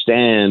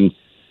understand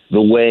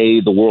the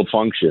way the world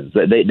functions.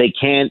 They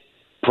can't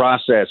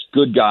process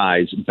good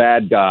guys,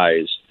 bad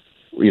guys,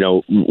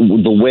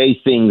 the way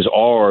things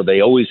are. They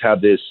always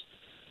have this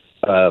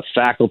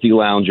faculty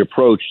lounge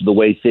approach to the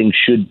way things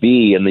should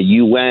be, and the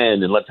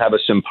UN, and let's have a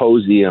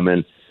symposium.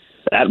 And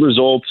that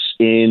results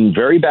in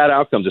very bad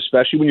outcomes,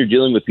 especially when you're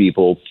dealing with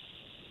people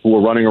who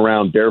are running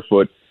around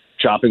barefoot,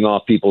 chopping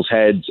off people's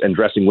heads and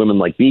dressing women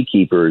like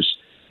beekeepers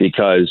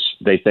because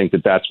they think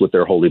that that's what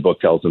their holy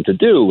book tells them to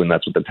do, and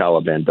that's what the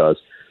Taliban does.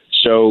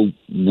 So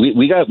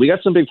we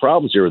got some big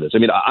problems here with this. I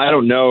mean, I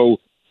don't know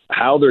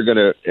how they're going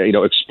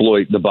to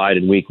exploit the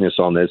Biden weakness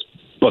on this,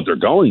 but they're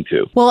going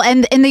to. Well,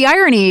 and the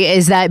irony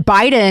is that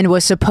Biden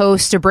was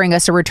supposed to bring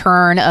us a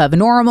return of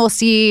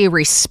normalcy,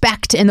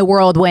 respect in the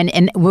world, when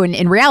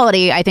in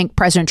reality, I think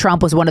President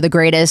Trump was one of the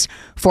greatest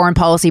foreign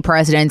policy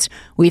presidents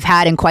we've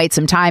had in quite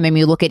some time. I mean,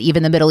 you look at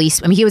even the Middle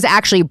East. I mean, he was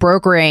actually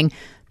brokering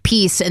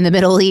peace in the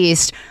Middle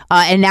East,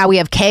 and now we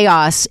have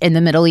chaos in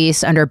the Middle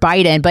East under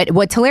Biden. But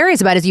what's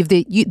hilarious about it is you've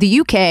the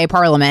UK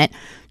Parliament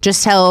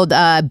just held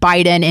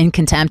Biden in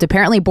contempt.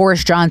 Apparently,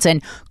 Boris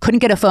Johnson couldn't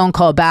get a phone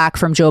call back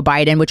from Joe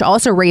Biden, which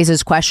also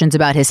raises questions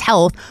about his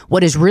health,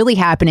 what is really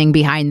happening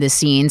behind the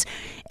scenes,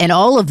 and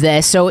all of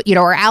this. So,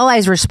 our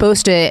allies were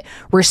supposed to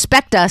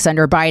respect us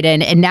under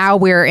Biden, and now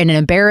we're in an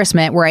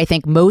embarrassment where I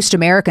think most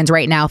Americans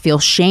right now feel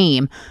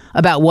shame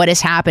about what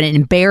has happened and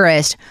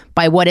embarrassed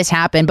by what has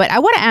happened. But I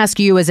want to ask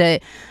you as an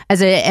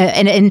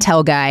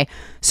intel guy.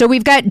 So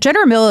we've got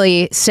General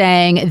Milley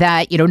saying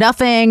that,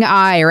 nothing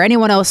I or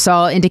anyone else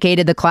saw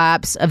indicated the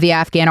collapse of the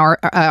Afghan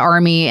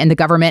army and the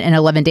government in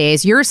 11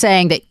 days. You're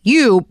saying that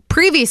you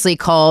previously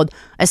called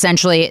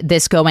essentially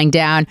this going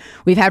down.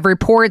 We've had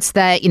reports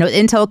that, the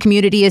intel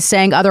community is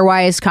saying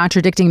otherwise,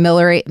 contradicting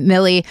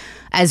Milley,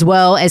 as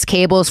well as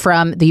cables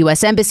from the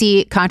U.S.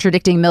 Embassy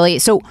contradicting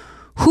Milley. So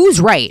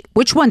who's right?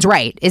 Which one's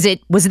right?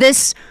 Was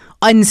this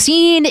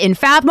unseen,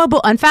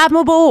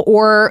 unfathomable,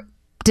 or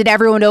did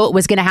everyone know it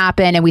was going to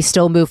happen and we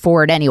still move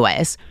forward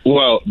anyways?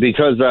 Well,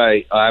 because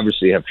I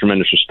obviously have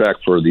tremendous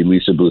respect for the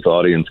Lisa Booth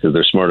audience because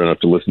they're smart enough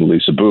to listen to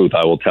Lisa Booth,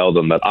 I will tell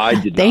them that I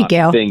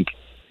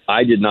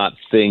did not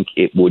think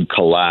it would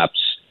collapse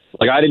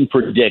Like, I didn't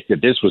predict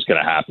that this was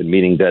going to happen,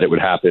 meaning that it would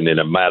happen in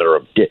a matter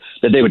of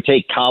that they would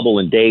take Kabul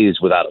in days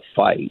without a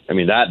fight. I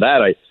mean,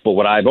 but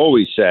what I've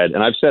always said,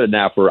 and I've said it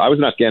now I was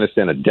in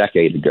Afghanistan a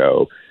decade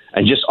ago,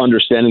 and just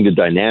understanding the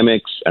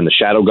dynamics and the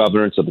shadow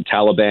governance of the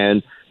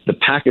Taliban, the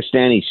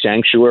Pakistani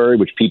sanctuary,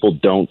 which people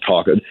don't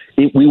talk about,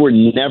 we were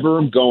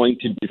never going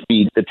to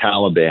defeat the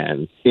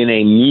Taliban in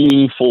a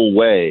meaningful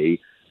way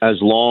as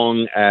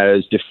long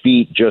as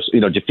defeat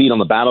on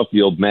the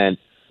battlefield meant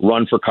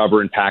run for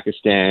cover in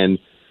Pakistan,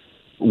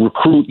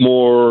 recruit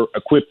more,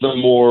 equip them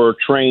more,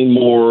 train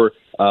more,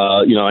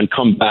 and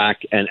come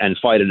back and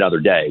fight another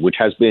day, which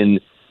has been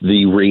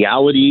the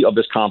reality of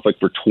this conflict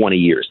for 20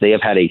 years. They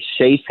have had a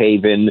safe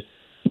haven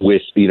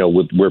with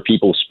where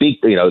people speak.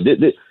 You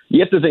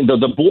have to think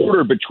the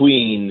border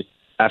between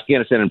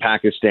Afghanistan and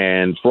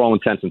Pakistan, for all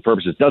intents and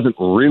purposes, doesn't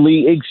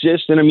really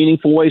exist in a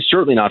meaningful way.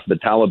 Certainly not for the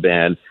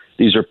Taliban.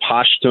 These are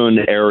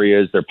Pashtun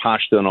areas. They're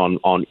Pashtun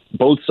on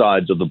both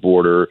sides of the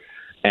border.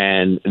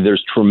 And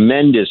there's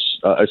tremendous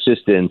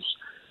assistance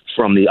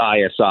from the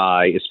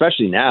ISI,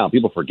 especially now.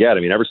 People forget. I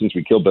mean, ever since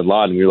we killed bin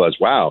Laden, we realized,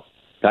 wow,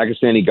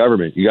 Pakistani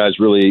government, you guys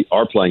really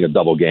are playing a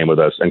double game with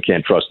us and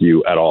can't trust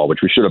you at all,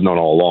 which we should have known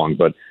all along.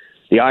 But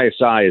the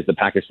ISI is the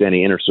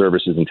Pakistani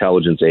Inter-Services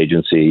Intelligence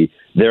Agency,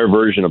 their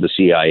version of the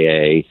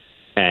CIA.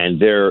 And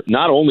they're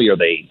not only do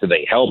they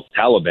help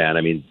Taliban,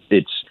 I mean,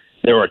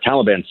 there are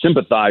Taliban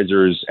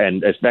sympathizers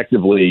and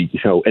effectively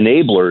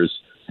enablers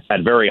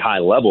at very high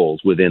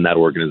levels within that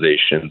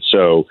organization.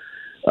 So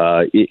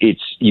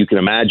you can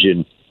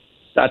imagine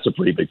that's a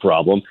pretty big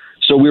problem.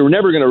 So we were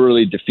never going to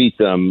really defeat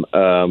them.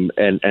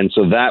 And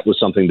so that was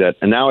something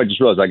and now I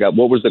just realized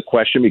what was the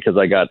question? Because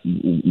I got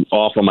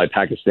off on my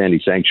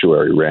Pakistani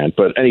sanctuary rant.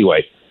 But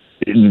anyway,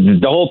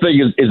 the whole thing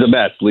is a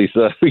mess,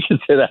 Lisa. We can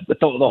say that. The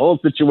whole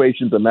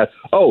situation's a mess.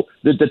 Oh,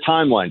 the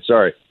timeline.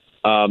 Sorry.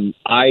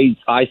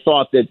 I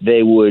thought that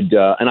they would,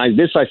 I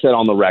said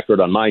on the record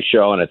on my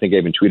show, and I think I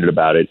even tweeted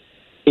about it.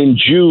 In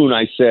June,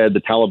 I said the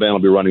Taliban will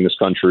be running this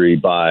country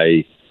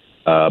by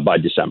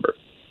December.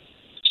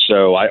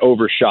 So I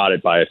overshot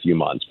it by a few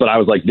months. But I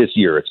was like, this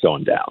year it's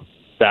going down.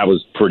 That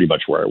was pretty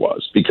much where I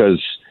was,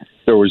 because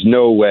there was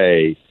no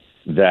way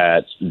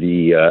that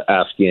the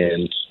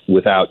Afghans,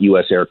 without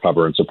U.S. air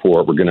cover and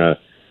support, were going to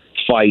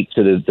fight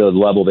to the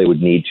level they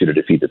would need to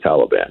defeat the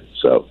Taliban.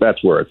 So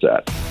that's where it's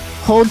at.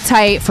 Hold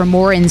tight for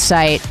more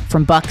insight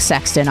from Buck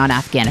Sexton on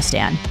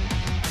Afghanistan.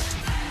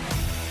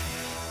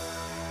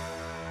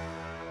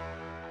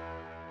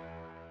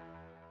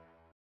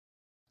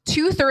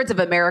 Two-thirds of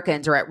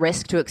Americans are at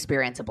risk to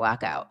experience a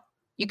blackout.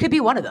 You could be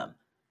one of them,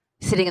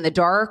 sitting in the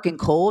dark and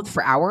cold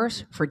for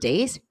hours, for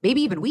days,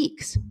 maybe even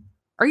weeks.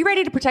 Are you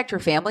ready to protect your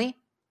family?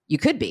 You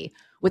could be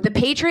with the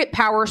Patriot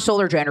Power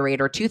Solar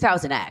Generator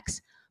 2000X.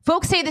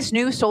 Folks say this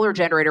new solar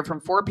generator from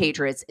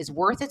 4Patriots is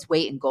worth its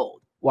weight in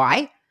gold.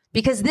 Why?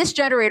 Because this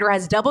generator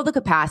has double the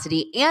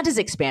capacity and is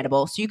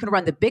expandable, so you can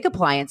run the big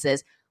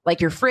appliances like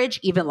your fridge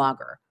even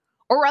longer,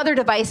 or other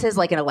devices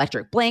like an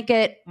electric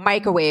blanket,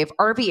 microwave,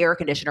 RV air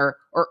conditioner,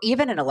 or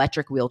even an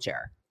electric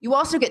wheelchair. You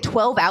also get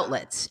 12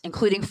 outlets,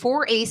 including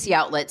 4 AC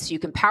outlets so you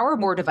can power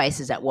more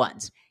devices at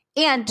once,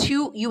 and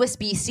 2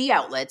 USB-C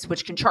outlets,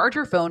 which can charge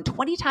your phone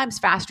 20 times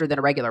faster than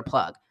a regular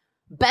plug.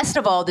 Best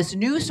of all, this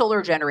new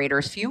solar generator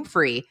is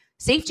fume-free,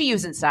 safe to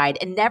use inside,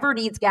 and never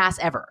needs gas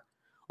ever.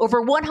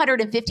 Over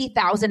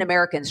 150,000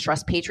 Americans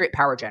trust Patriot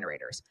Power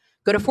Generators.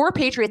 Go to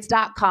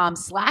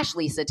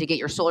 4patriots.com/Lisa to get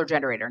your solar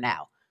generator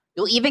now.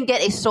 You'll even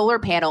get a solar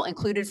panel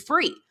included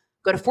free.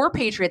 Go to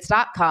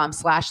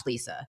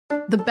 4patriots.com/Lisa.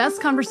 The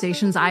best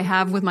conversations I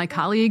have with my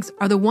colleagues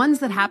are the ones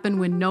that happen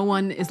when no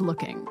one is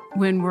looking,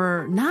 when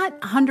we're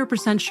not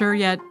 100% sure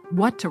yet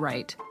what to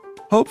write.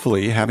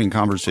 Hopefully, having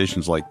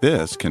conversations like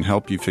this can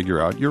help you figure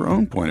out your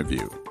own point of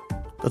view.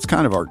 That's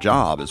kind of our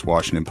job as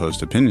Washington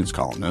Post opinions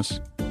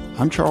columnists.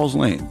 I'm Charles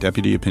Lane,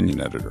 Deputy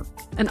Opinion Editor.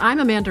 And I'm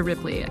Amanda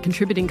Ripley, a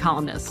contributing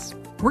columnist.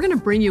 We're going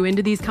to bring you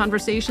into these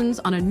conversations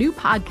on a new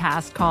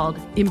podcast called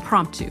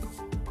Impromptu.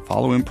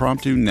 Follow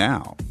Impromptu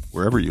now,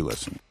 wherever you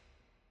listen.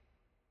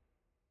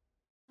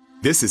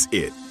 This is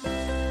it.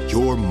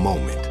 Your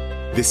moment.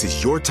 This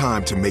is your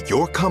time to make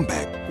your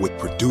comeback with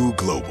Purdue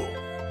Global.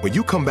 When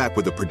you come back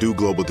with a Purdue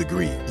Global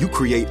degree, you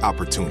create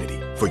opportunity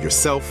for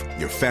yourself,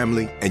 your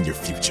family, and your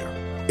future.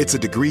 It's a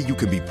degree you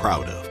can be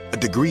proud of, a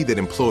degree that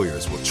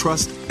employers will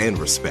trust and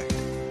respect.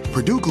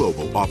 Purdue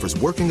Global offers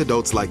working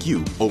adults like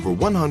you over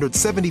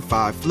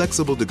 175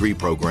 flexible degree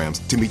programs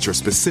to meet your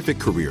specific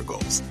career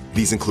goals.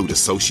 These include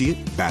associate,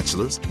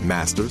 bachelor's,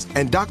 master's,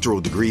 and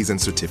doctoral degrees and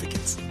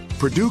certificates.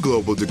 Purdue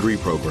Global degree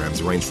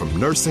programs range from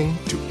nursing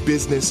to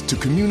business to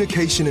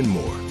communication and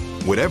more.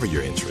 Whatever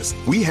your interest,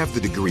 we have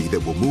the degree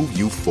that will move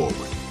you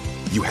forward.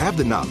 You have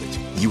the knowledge,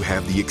 you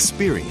have the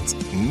experience.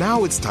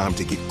 Now it's time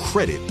to get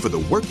credit for the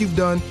work you've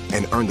done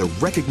and earn the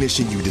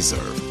recognition you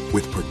deserve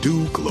with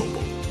Purdue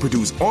Global,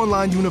 Purdue's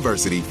online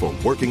university for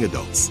working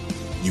adults.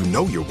 You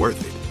know you're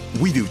worth it.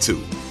 We do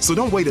too. So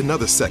don't wait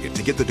another second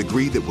to get the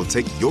degree that will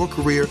take your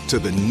career to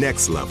the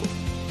next level.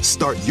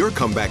 Start your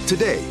comeback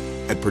today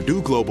at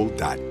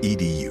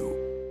purdueglobal.edu.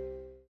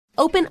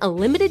 Open a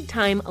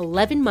limited-time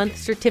 11-month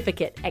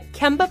certificate at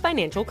Kemba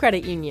Financial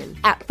Credit Union.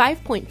 At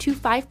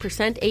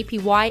 5.25%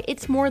 APY,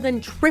 it's more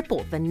than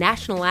triple the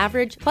national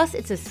average, plus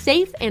it's a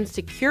safe and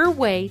secure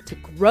way to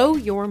grow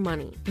your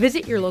money.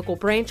 Visit your local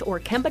branch or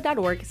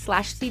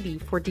kemba.org/CD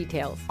for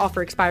details.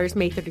 Offer expires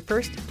May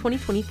 31st,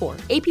 2024.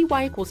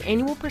 APY equals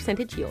annual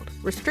percentage yield.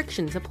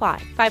 Restrictions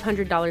apply.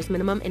 $500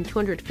 minimum and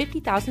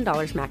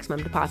 $250,000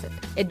 maximum deposit.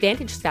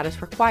 Advantage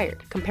status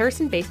required.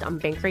 Comparison based on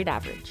bank rate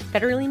average.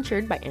 Federally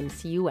insured by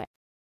NCUA.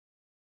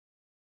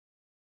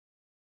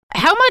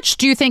 How much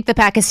do you think the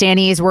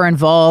Pakistanis were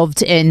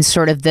involved in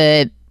sort of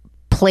the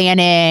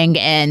planning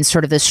and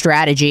sort of the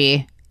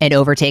strategy in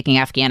overtaking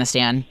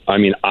Afghanistan? I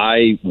mean,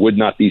 I would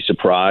not be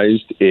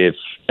surprised if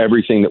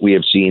everything that we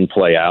have seen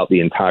play out,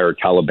 the entire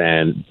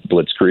Taliban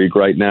blitzkrieg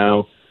right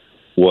now,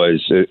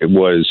 was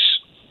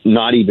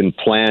not even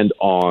planned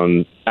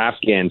on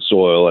Afghan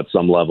soil at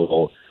some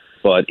level,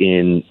 but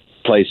in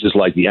places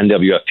like the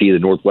NWFP, the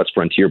Northwest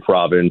Frontier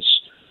Province,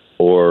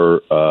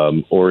 or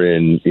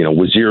in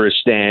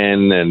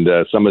Waziristan and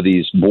some of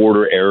these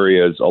border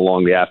areas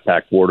along the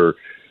Afpak border.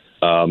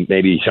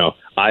 Maybe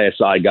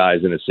ISI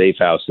guys in a safe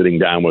house sitting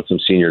down with some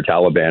senior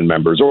Taliban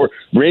members, or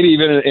maybe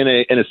even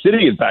in a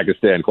city in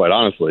Pakistan. Quite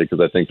honestly, because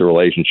I think the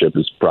relationship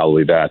is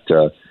probably that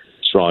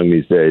strong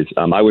these days.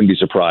 I wouldn't be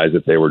surprised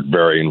if they were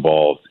very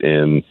involved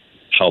in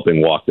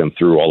helping walk them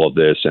through all of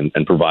this and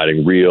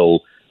providing real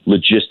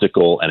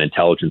logistical and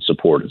intelligence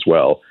support as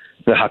well.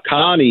 The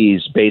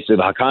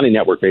Haqqani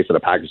network based out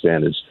of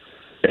Pakistan is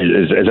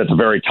at the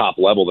very top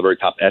level, the very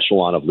top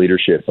echelon of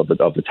leadership of the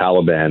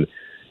Taliban,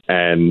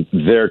 and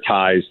their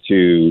ties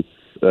to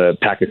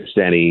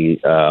Pakistani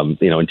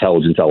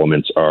intelligence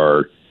elements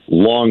are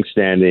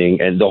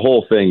longstanding, and the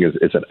whole thing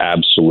is an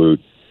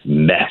absolute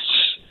mess.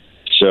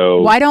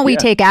 So why don't we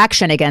take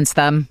action against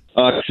them?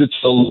 It's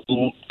a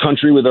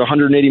country with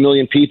 180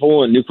 million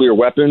people and nuclear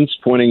weapons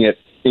pointing at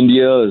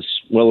India as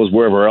well as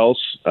wherever else,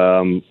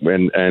 and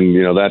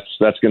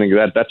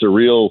that's a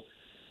real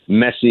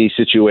messy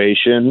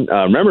situation.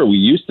 Remember, we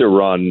used to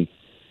run.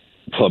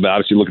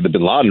 Obviously, look at the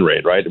Bin Laden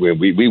raid, right?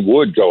 We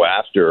would go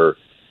after.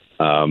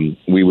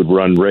 We would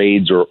run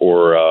raids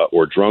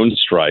or drone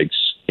strikes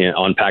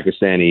on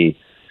Pakistani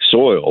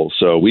soil.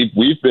 So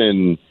we've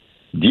been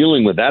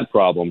dealing with that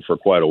problem for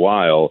quite a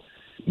while.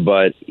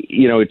 But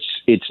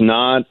it's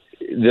not.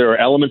 There are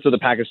elements of the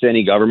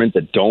Pakistani government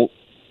that don't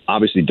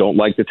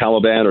like the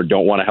Taliban or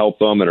don't want to help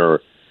them and are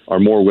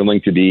more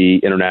willing to be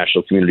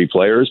international community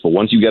players. But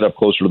once you get up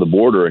closer to the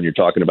border and you're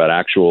talking about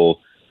actual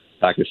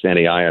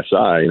Pakistani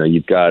ISI,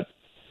 you've got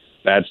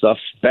bad stuff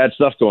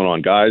going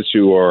on. Guys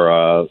who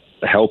are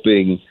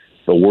helping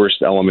the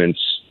worst elements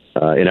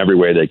in every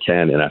way they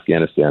can in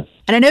Afghanistan.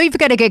 And I know you've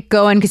got to get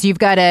going because you've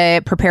got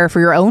to prepare for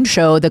your own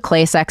show, the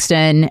Clay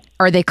Sexton,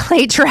 or the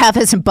Clay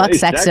Travis and Buck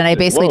Sexton. I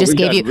basically just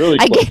gave you, really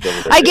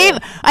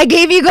I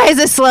gave you guys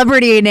a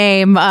celebrity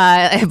name,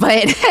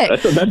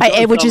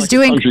 which is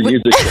doing, country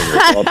music singer,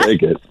 so I'll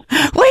take it.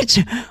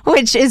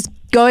 which is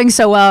going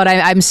so well, and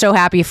I'm so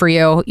happy for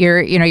you.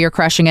 You're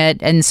crushing it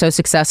and so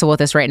successful with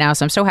this right now.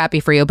 So I'm so happy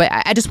for you. But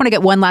I just want to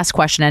get one last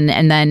question,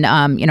 and then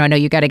I know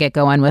you got to get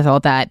going with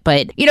all that.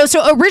 But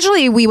so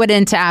originally we went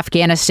into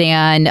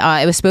Afghanistan.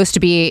 It was supposed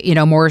to be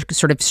more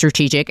sort of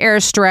strategic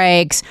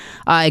airstrikes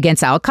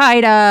against Al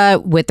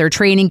Qaeda with their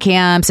training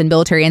camps and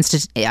military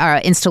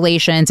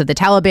installations of the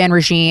Taliban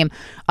regime.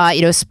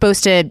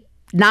 Supposed to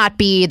not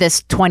be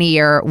this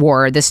 20-year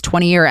war, this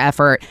 20-year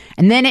effort.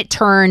 And then it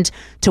turned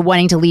to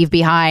wanting to leave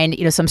behind,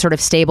 some sort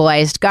of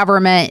stabilized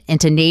government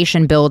into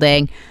nation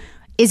building.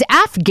 Is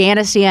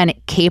Afghanistan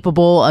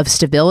capable of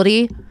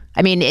stability?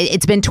 I mean,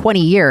 it's been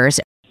 20 years.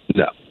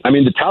 No. I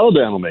mean, the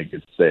Taliban will make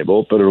it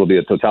stable, but it'll be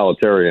a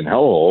totalitarian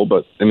hellhole.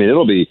 But I mean,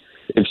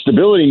 if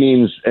stability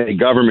means a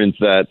government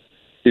that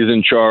is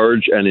in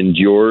charge and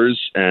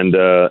endures and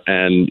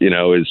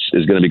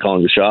is going to be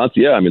calling the shots.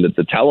 Yeah. I mean,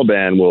 the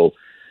Taliban will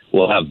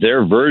have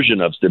their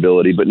version of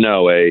stability, but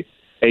no, a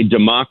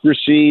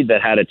democracy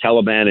that had a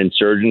Taliban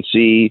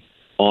insurgency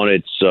on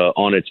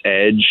its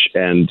edge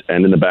and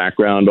in the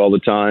background all the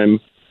time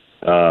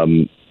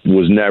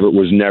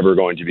was never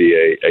going to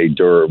be a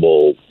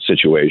durable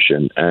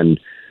situation. And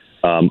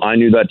I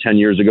knew that 10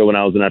 years ago when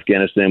I was in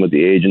Afghanistan with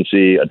the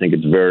agency. I think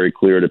it's very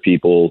clear to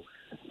people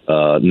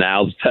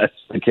now that that's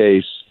the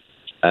case,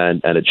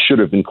 and it should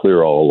have been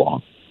clear all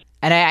along.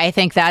 And I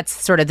think that's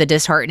sort of the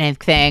disheartening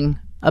thing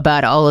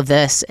about all of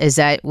this, is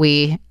that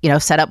we,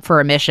 set up for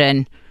a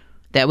mission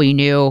that we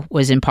knew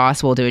was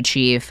impossible to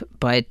achieve.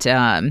 But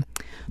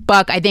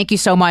Buck, I thank you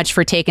so much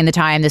for taking the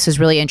time. This was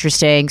really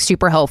interesting,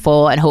 super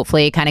helpful, and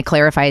hopefully it kind of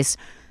clarifies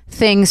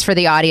things for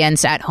the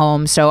audience at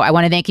home. So I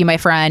want to thank you, my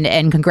friend,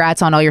 and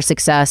congrats on all your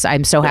success.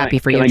 I'm so happy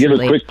for you. Can I give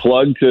a quick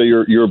plug to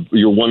your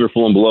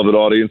wonderful and beloved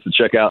audience to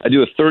check out? I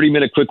do a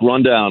 30-minute quick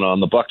rundown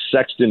on the Buck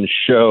Sexton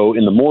show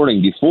in the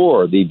morning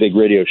before the big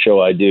radio show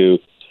I do.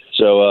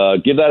 So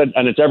give that,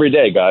 and it's every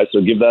day, guys.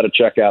 So give that a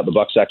check out, the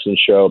Buck Sexton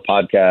Show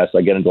podcast.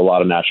 I get into a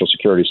lot of national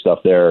security stuff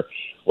there,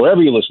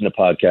 wherever you listen to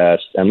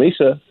podcasts. And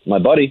Lisa, my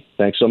buddy,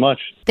 thanks so much.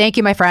 Thank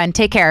you, my friend.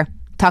 Take care.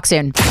 Talk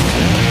soon.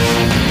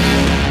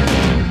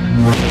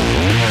 I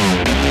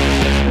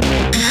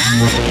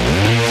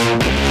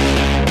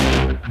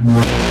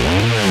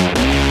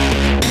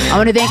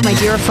want to thank my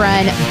dear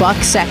friend Buck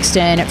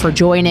Sexton for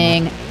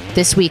joining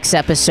this week's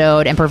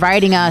episode and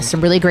providing us some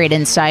really great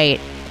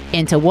insight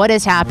into what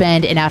has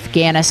happened in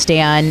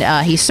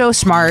Afghanistan. He's so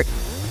smart,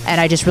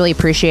 and I just really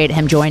appreciate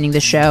him joining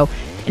the show.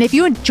 And if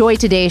you enjoyed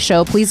today's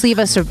show, please leave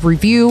us a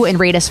review and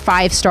rate us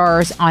 5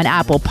 stars on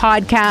Apple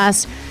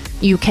Podcasts.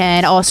 You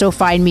can also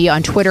find me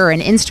on Twitter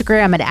and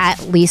Instagram at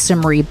Lisa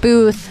Marie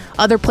Booth.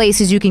 Other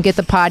places you can get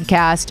the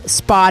podcast,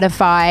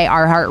 Spotify,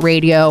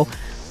 iHeartRadio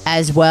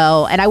as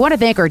well. And I want to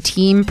thank our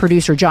team,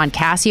 producer John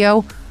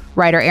Cassio,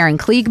 writer Aaron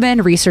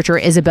Kliegman, researcher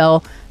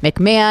Isabel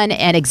McMahon,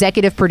 and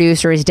executive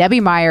producers Debbie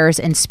Myers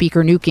and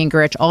speaker Newt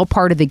Gingrich, all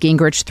part of the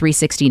Gingrich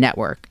 360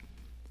 Network.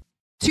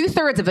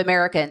 2/3 of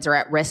Americans are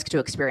at risk to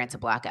experience a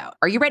blackout.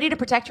 Are you ready to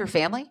protect your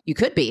family? You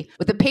could be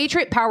with the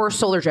Patriot Power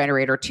Solar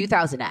Generator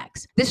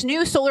 2000X. This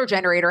new solar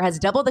generator has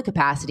double the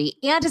capacity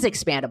and is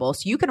expandable,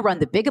 so you can run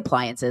the big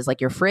appliances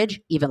like your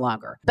fridge even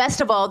longer. Best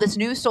of all, this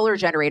new solar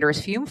generator is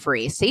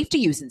fume-free, safe to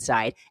use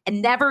inside,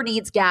 and never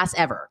needs gas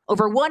ever.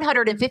 Over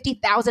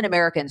 150,000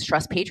 Americans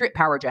trust Patriot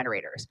Power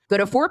Generators. Go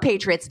to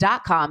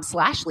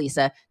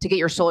 4patriots.com/Lisa to get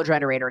your solar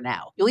generator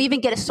now. You'll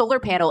even get a solar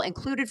panel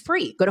included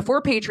free. Go to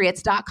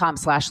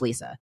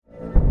 4patriots.com/Lisa.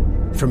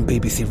 From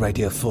BBC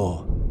Radio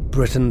 4,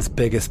 Britain's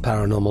biggest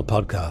paranormal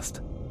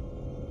podcast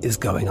is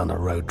going on a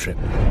road trip.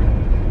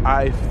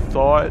 I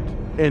thought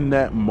in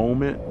that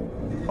moment,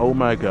 oh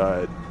my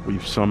God,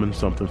 we've summoned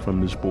something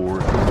from this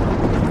board.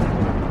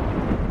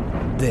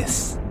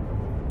 This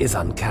is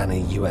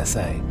Uncanny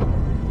USA.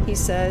 He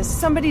says,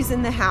 somebody's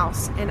in the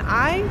house, and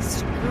I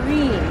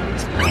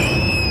screamed.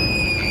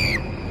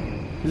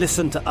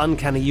 Listen to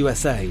Uncanny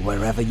USA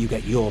wherever you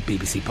get your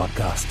BBC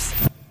podcasts,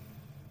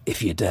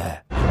 if you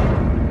dare.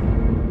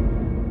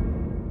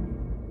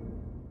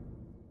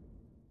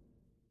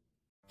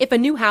 If a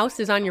new house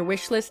is on your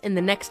wish list in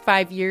the next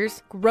 5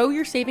 years, grow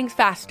your savings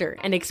faster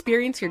and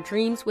experience your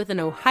dreams with an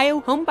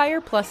Ohio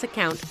Homebuyer Plus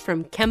account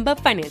from Kemba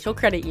Financial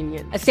Credit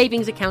Union. A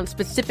savings account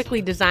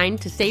specifically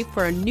designed to save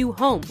for a new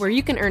home, where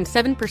you can earn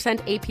 7%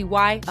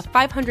 APY, a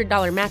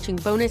 $500 matching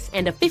bonus,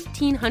 and a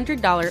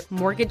 $1,500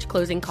 mortgage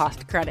closing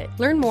cost credit.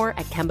 Learn more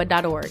at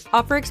Kemba.org.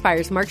 Offer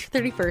expires March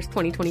 31st,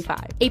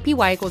 2025.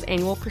 APY equals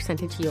annual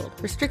percentage yield.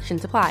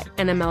 Restrictions apply.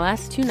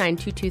 NMLS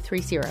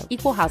 292230.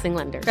 Equal housing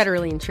lender.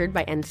 Federally insured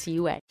by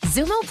NCUA.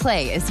 Xumo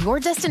Play is your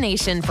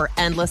destination for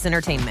endless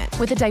entertainment.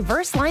 With a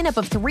diverse lineup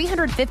of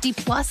 350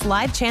 plus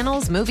live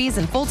channels, movies,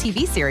 and full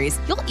TV series,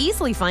 you'll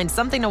easily find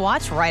something to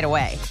watch right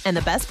away. And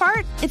the best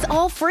part? It's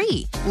all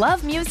free.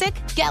 Love music?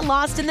 Get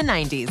lost in the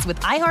 90s with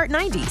iHeart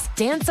 90s.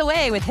 Dance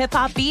away with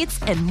hip-hop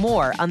beats and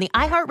more on the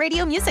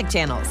iHeartRadio music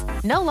channels.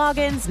 No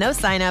logins, no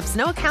signups,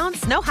 no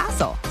accounts, no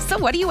hassle. So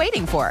what are you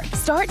waiting for?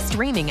 Start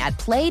streaming at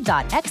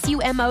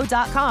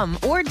play.xumo.com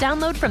or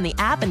download from the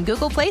app and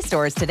Google Play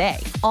stores today.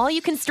 All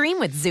you can stream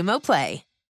with Xumo Play.